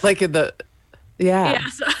 Yeah. Like in the, yeah. Yeah,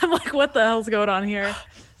 so I'm like, what the hell's going on here?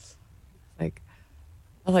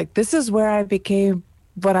 I'm like, this is where I became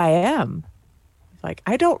what I am. Like,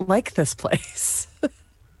 I don't like this place.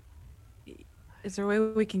 Is there a way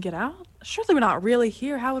we can get out? Surely we're not really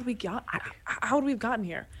here. How would we have gotten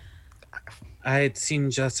here? I had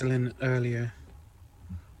seen Jocelyn earlier.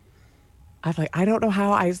 I'm like, I don't know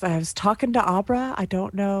how. I was talking to Abra. I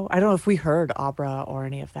don't know if we heard Abra or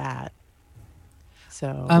any of that.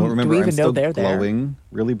 So Well, remember, do we even I'm still know they're there? glowing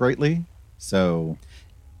really brightly. So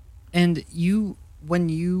And when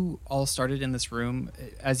you all started in this room,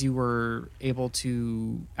 as you were able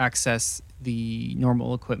to access the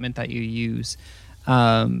normal equipment that you use,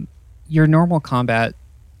 your normal combat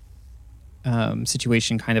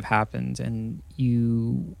situation kind of happened, and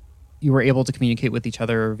you were able to communicate with each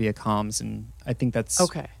other via comms, and I think that's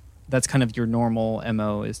Okay. That's kind of your normal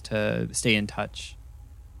MO, is to stay in touch.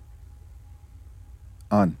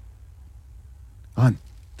 on.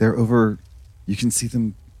 They're over. You can see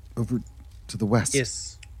them over to the west.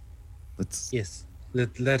 Yes, Let's. yes.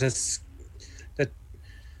 Let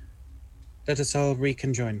us all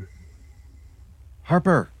reconjoin.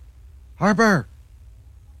 Harper. Abra?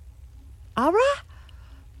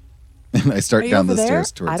 And I start Are you down the over there?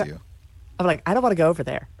 stairs towards you. I'm like, I don't want to go over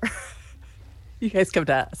there. You guys come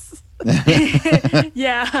to us.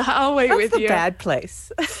 Yeah, I'll wait That's with the you. bad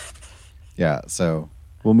place. Yeah. So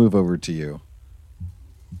we'll move over to you.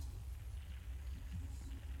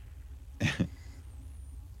 So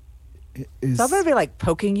I'm gonna be like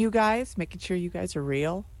poking you guys, making sure you guys are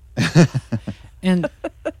real. And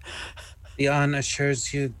The An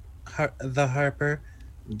assures you, the Harper,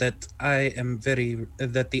 that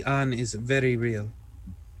that the An is very real.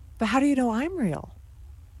 But how do you know I'm real?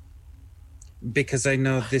 Because I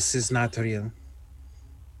know this is not real.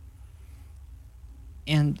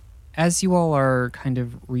 And as you all are kind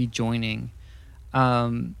of rejoining,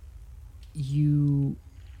 you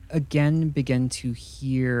again begin to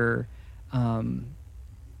hear an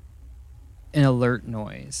alert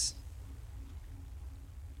noise.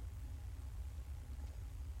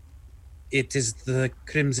 It is the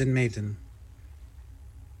Crimson Maiden.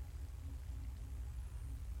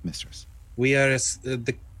 Mistress. We are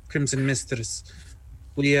the Crimson Mistress.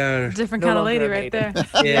 We are Different No kind of longer lady a right maiden.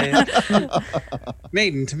 there.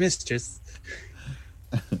 maiden to mistress.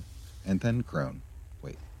 And then crone.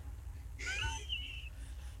 Wait.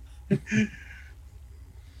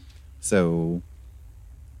 So,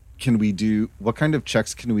 what kind of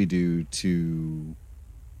checks can we do to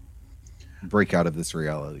break out of this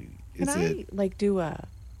reality? Can I like do a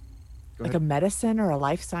like a medicine or a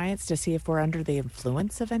life science to see if we're under the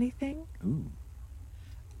influence of anything? Ooh.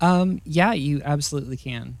 Yeah, you absolutely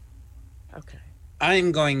can. Okay.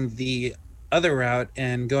 I'm going the other route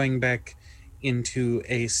and going back into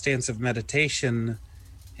a stance of meditation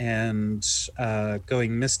and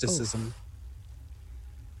going mysticism.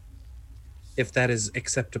 If that is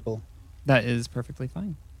acceptable. That is perfectly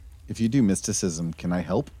fine. If you do mysticism, can I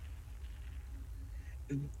help?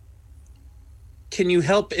 Can you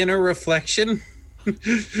help inner reflection?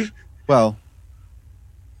 Well,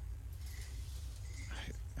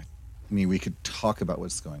 I mean, we could talk about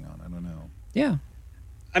what's going on. I don't know. Yeah.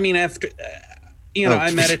 I mean, after,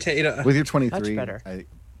 I meditate. With your 23, Much better. I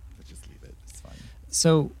just leave it. It's fine.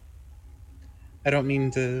 So I don't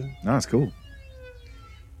mean to. No, it's cool.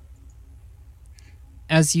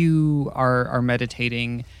 as you are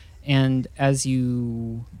meditating, and as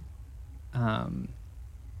you are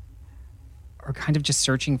kind of just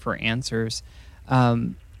searching for answers,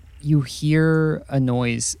 you hear a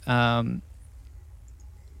noise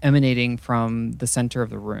emanating from the center of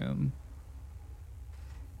the room.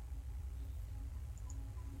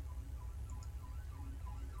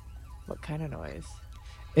 What kind of noise?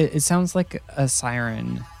 It sounds like a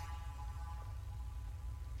siren.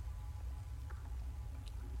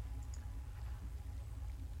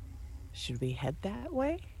 Should we head that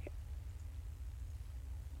way?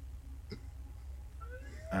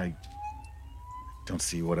 I don't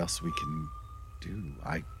see what else we can do.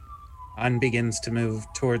 An begins to move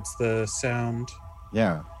towards the sound.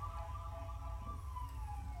 Yeah.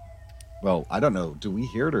 Well, I don't know. Do we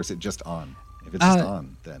hear it or is it just on? If it's just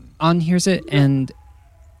on, then On hears it, and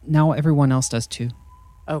now everyone else does too.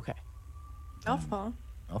 Okay. I'll follow.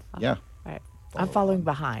 yeah. All right. I'm following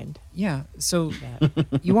behind. Yeah, so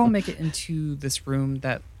you all make it into this room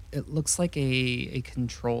that it looks like a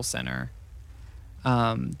control center.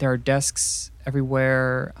 There are desks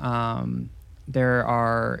everywhere. There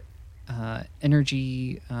are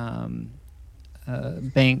energy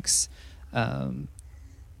banks,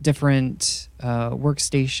 different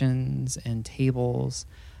workstations and tables.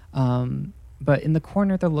 But in the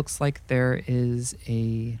corner, there looks like there is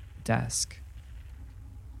a desk.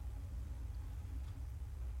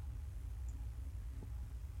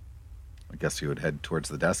 I guess you would head towards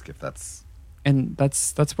the desk if that's... And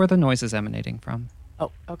that's where the noise is emanating from.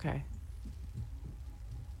 Oh, okay.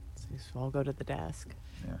 So I'll go to the desk.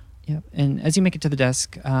 Yeah. Yep. And as you make it to the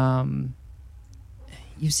desk,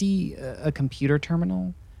 you see a computer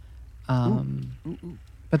terminal.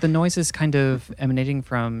 But the noise is kind of emanating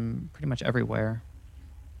from pretty much everywhere.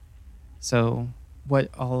 So what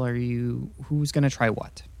all are you... Who's going to try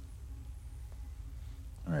what?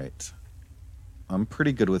 All right. I'm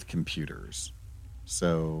pretty good with computers.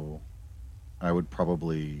 So I would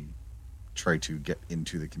probably try to get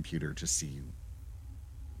into the computer to see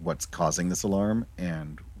what's causing this alarm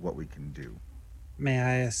and what we can do. May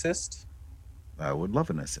I assist? I would love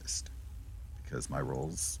an assist because my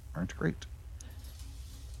rolls aren't great.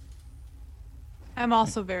 I'm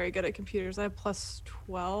also very good at computers. I have plus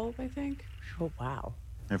 12, I think. Oh, wow.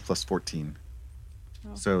 I have plus 14.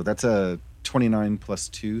 Oh. So that's a 29 plus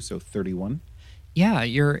 2, so 31. Yeah,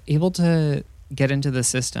 you're able to get into the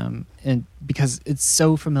system, and because it's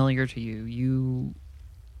so familiar to you. You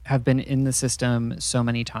have been in the system so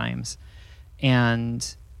many times,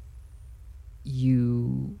 and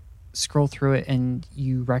you scroll through it and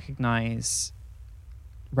you recognize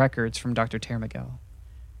records from Dr. Termagel.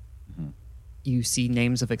 Mm-hmm. You see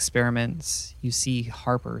names of experiments. You see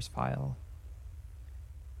Harper's file.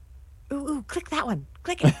 Ooh, click that one.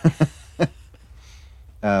 Click it.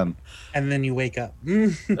 And then you wake up.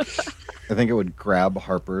 I think I would grab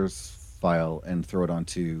Harper's file and throw it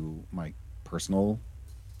onto my personal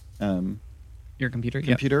Your computer? Yep.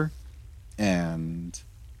 computer and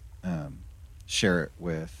share it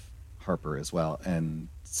with Harper as well and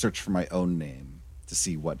search for my own name to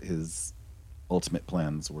see what his ultimate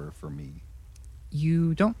plans were for me.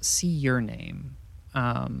 You don't see your name,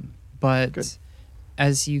 but Good.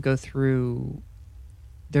 as you go through,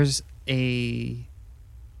 there's an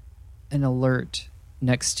alert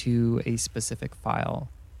next to a specific file,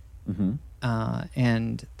 Mm-hmm.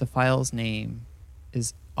 and the file's name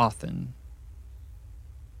is Othin.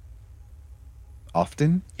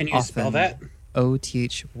 Often? Can you spell Often. that?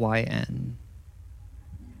 Othyn.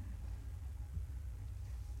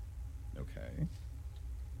 Okay.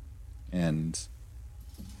 And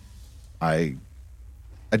I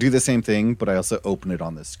do the same thing, but I also open it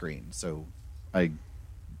on the screen. So I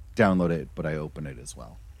download it, but I open it as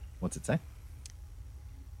well. What's it say?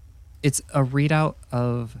 It's a readout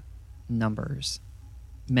of numbers.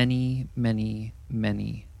 Many, many,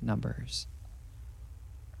 many numbers.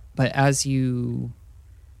 But as you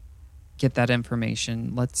get that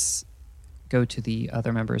information, let's go to the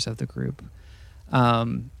other members of the group.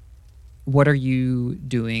 What are you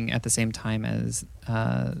doing at the same time as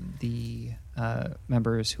the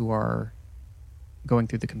members who are going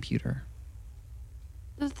through the computer?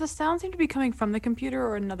 Does the sound seem to be coming from the computer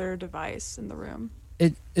or another device in the room?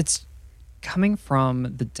 It's coming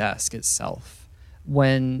from the desk itself.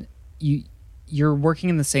 When you're working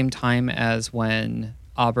in the same time as when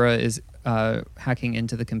Abra is hacking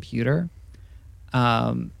into the computer,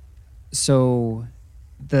 so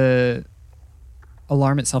the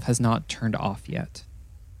alarm itself has not turned off yet.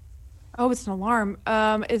 Oh, it's an alarm.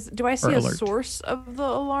 Do I see Or a alert. source of the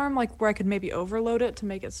alarm, like where I could maybe overload it to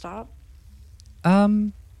make it stop?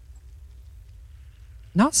 Not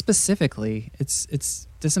specifically. It's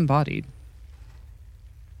disembodied.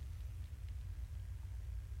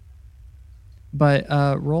 But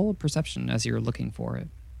roll a perception as you're looking for it.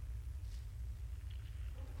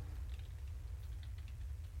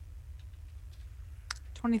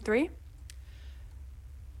 $23.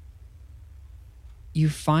 You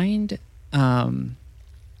find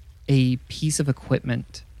a piece of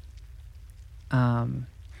equipment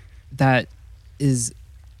that is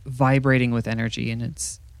vibrating with energy, and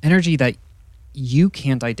it's energy that you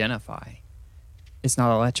can't identify. It's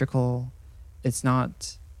not electrical. It's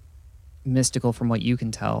not mystical from what you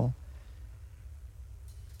can tell.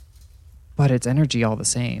 But it's energy all the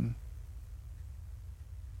same.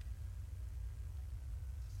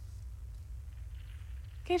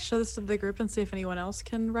 Can I show this to the group and see if anyone else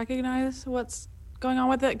can recognize what's going on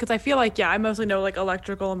with it? Because I feel like, I mostly know like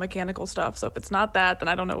electrical and mechanical stuff. So if it's not that, then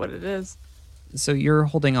I don't know what it is. So you're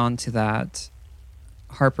holding on to that.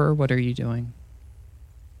 Harper, what are you doing?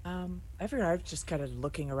 I figured I was just kind of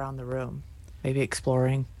looking around the room, maybe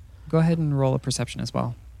exploring. Go ahead and roll a perception as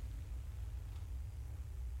well.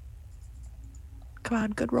 Come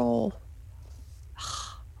on, good roll.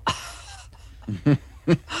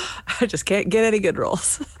 I just can't get any good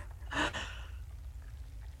rolls.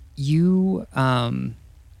 You,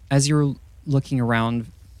 as you're looking around,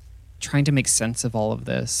 trying to make sense of all of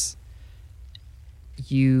this,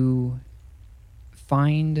 you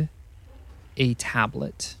find a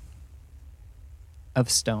tablet of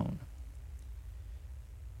stone.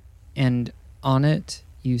 And on it,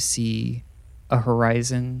 you see a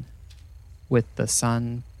horizon with the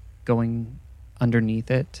sun going underneath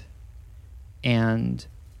it and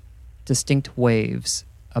distinct waves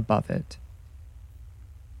above it.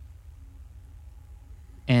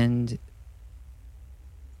 And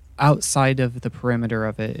outside of the perimeter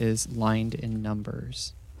of it is lined in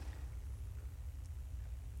numbers.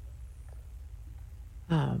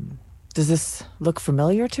 Does this look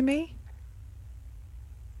familiar to me?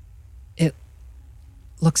 It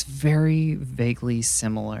looks very vaguely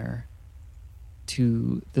similar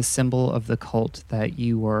to the symbol of the cult that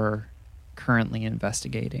you were currently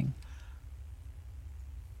investigating.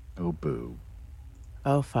 Oh, boo.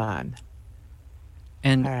 Oh, fun.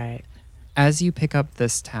 And All right. as you pick up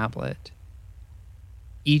this tablet,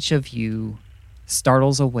 each of you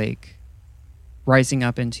startles awake, rising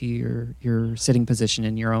up into your sitting position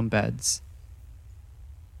in your own beds.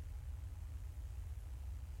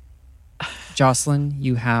 Jocelyn,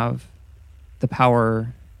 you have the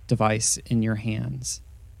power device in your hands.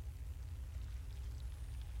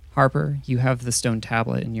 Harper, you have the stone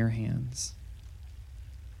tablet in your hands.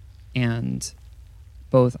 And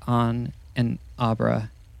both An and Abra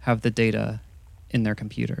have the data in their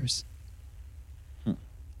computers.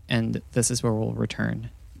 And this is where we'll return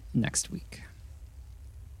next week.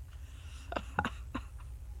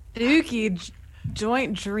 Dookie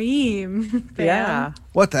joint dream. Fam. Yeah.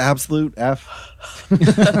 What the absolute F?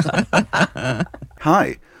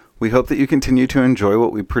 Hi. We hope that you continue to enjoy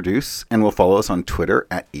what we produce and will follow us on Twitter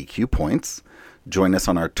at EQPoints. Join us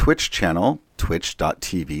on our Twitch channel,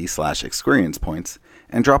 twitch.tv/experiencepoints,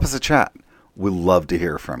 and drop us a chat. We'd love to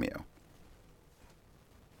hear from you.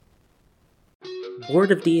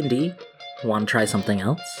 Bored of D&D? Want to try something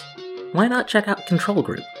else? Why not check out Control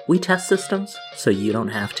Group? We test systems so you don't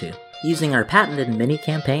have to. Using our patented mini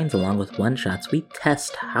campaigns along with one-shots, we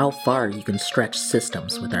test how far you can stretch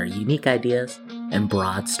systems with our unique ideas and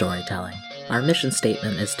broad storytelling. Our mission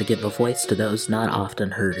statement is to give a voice to those not often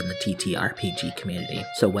heard in the TTRPG community.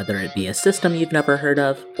 So whether it be a system you've never heard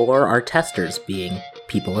of, or our testers being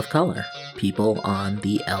people of color, people on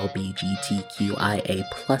the LGBTQIA+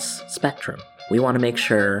 spectrum, we want to make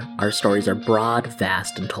sure our stories are broad,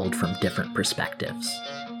 vast, and told from different perspectives.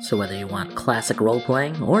 So whether you want classic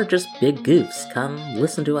role-playing or just big goofs, come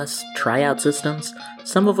listen to us try out systems,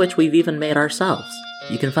 some of which we've even made ourselves.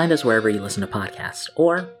 You can find us wherever you listen to podcasts,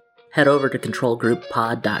 or head over to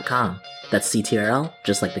controlgrouppod.com. That's CTRL,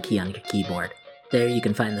 just like the key on your keyboard. There you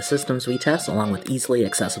can find the systems we test along with easily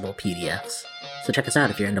accessible PDFs. So check us out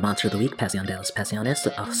if you're into Monster of the Week, Passion de los Pasiones,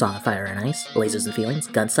 A Song of Fire and Ice, Lasers and Feelings,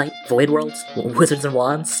 Gunsight, Void Worlds, Wizards and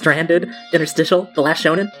Wands, Stranded, Interstitial, The Last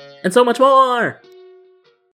Shonen, and so much more!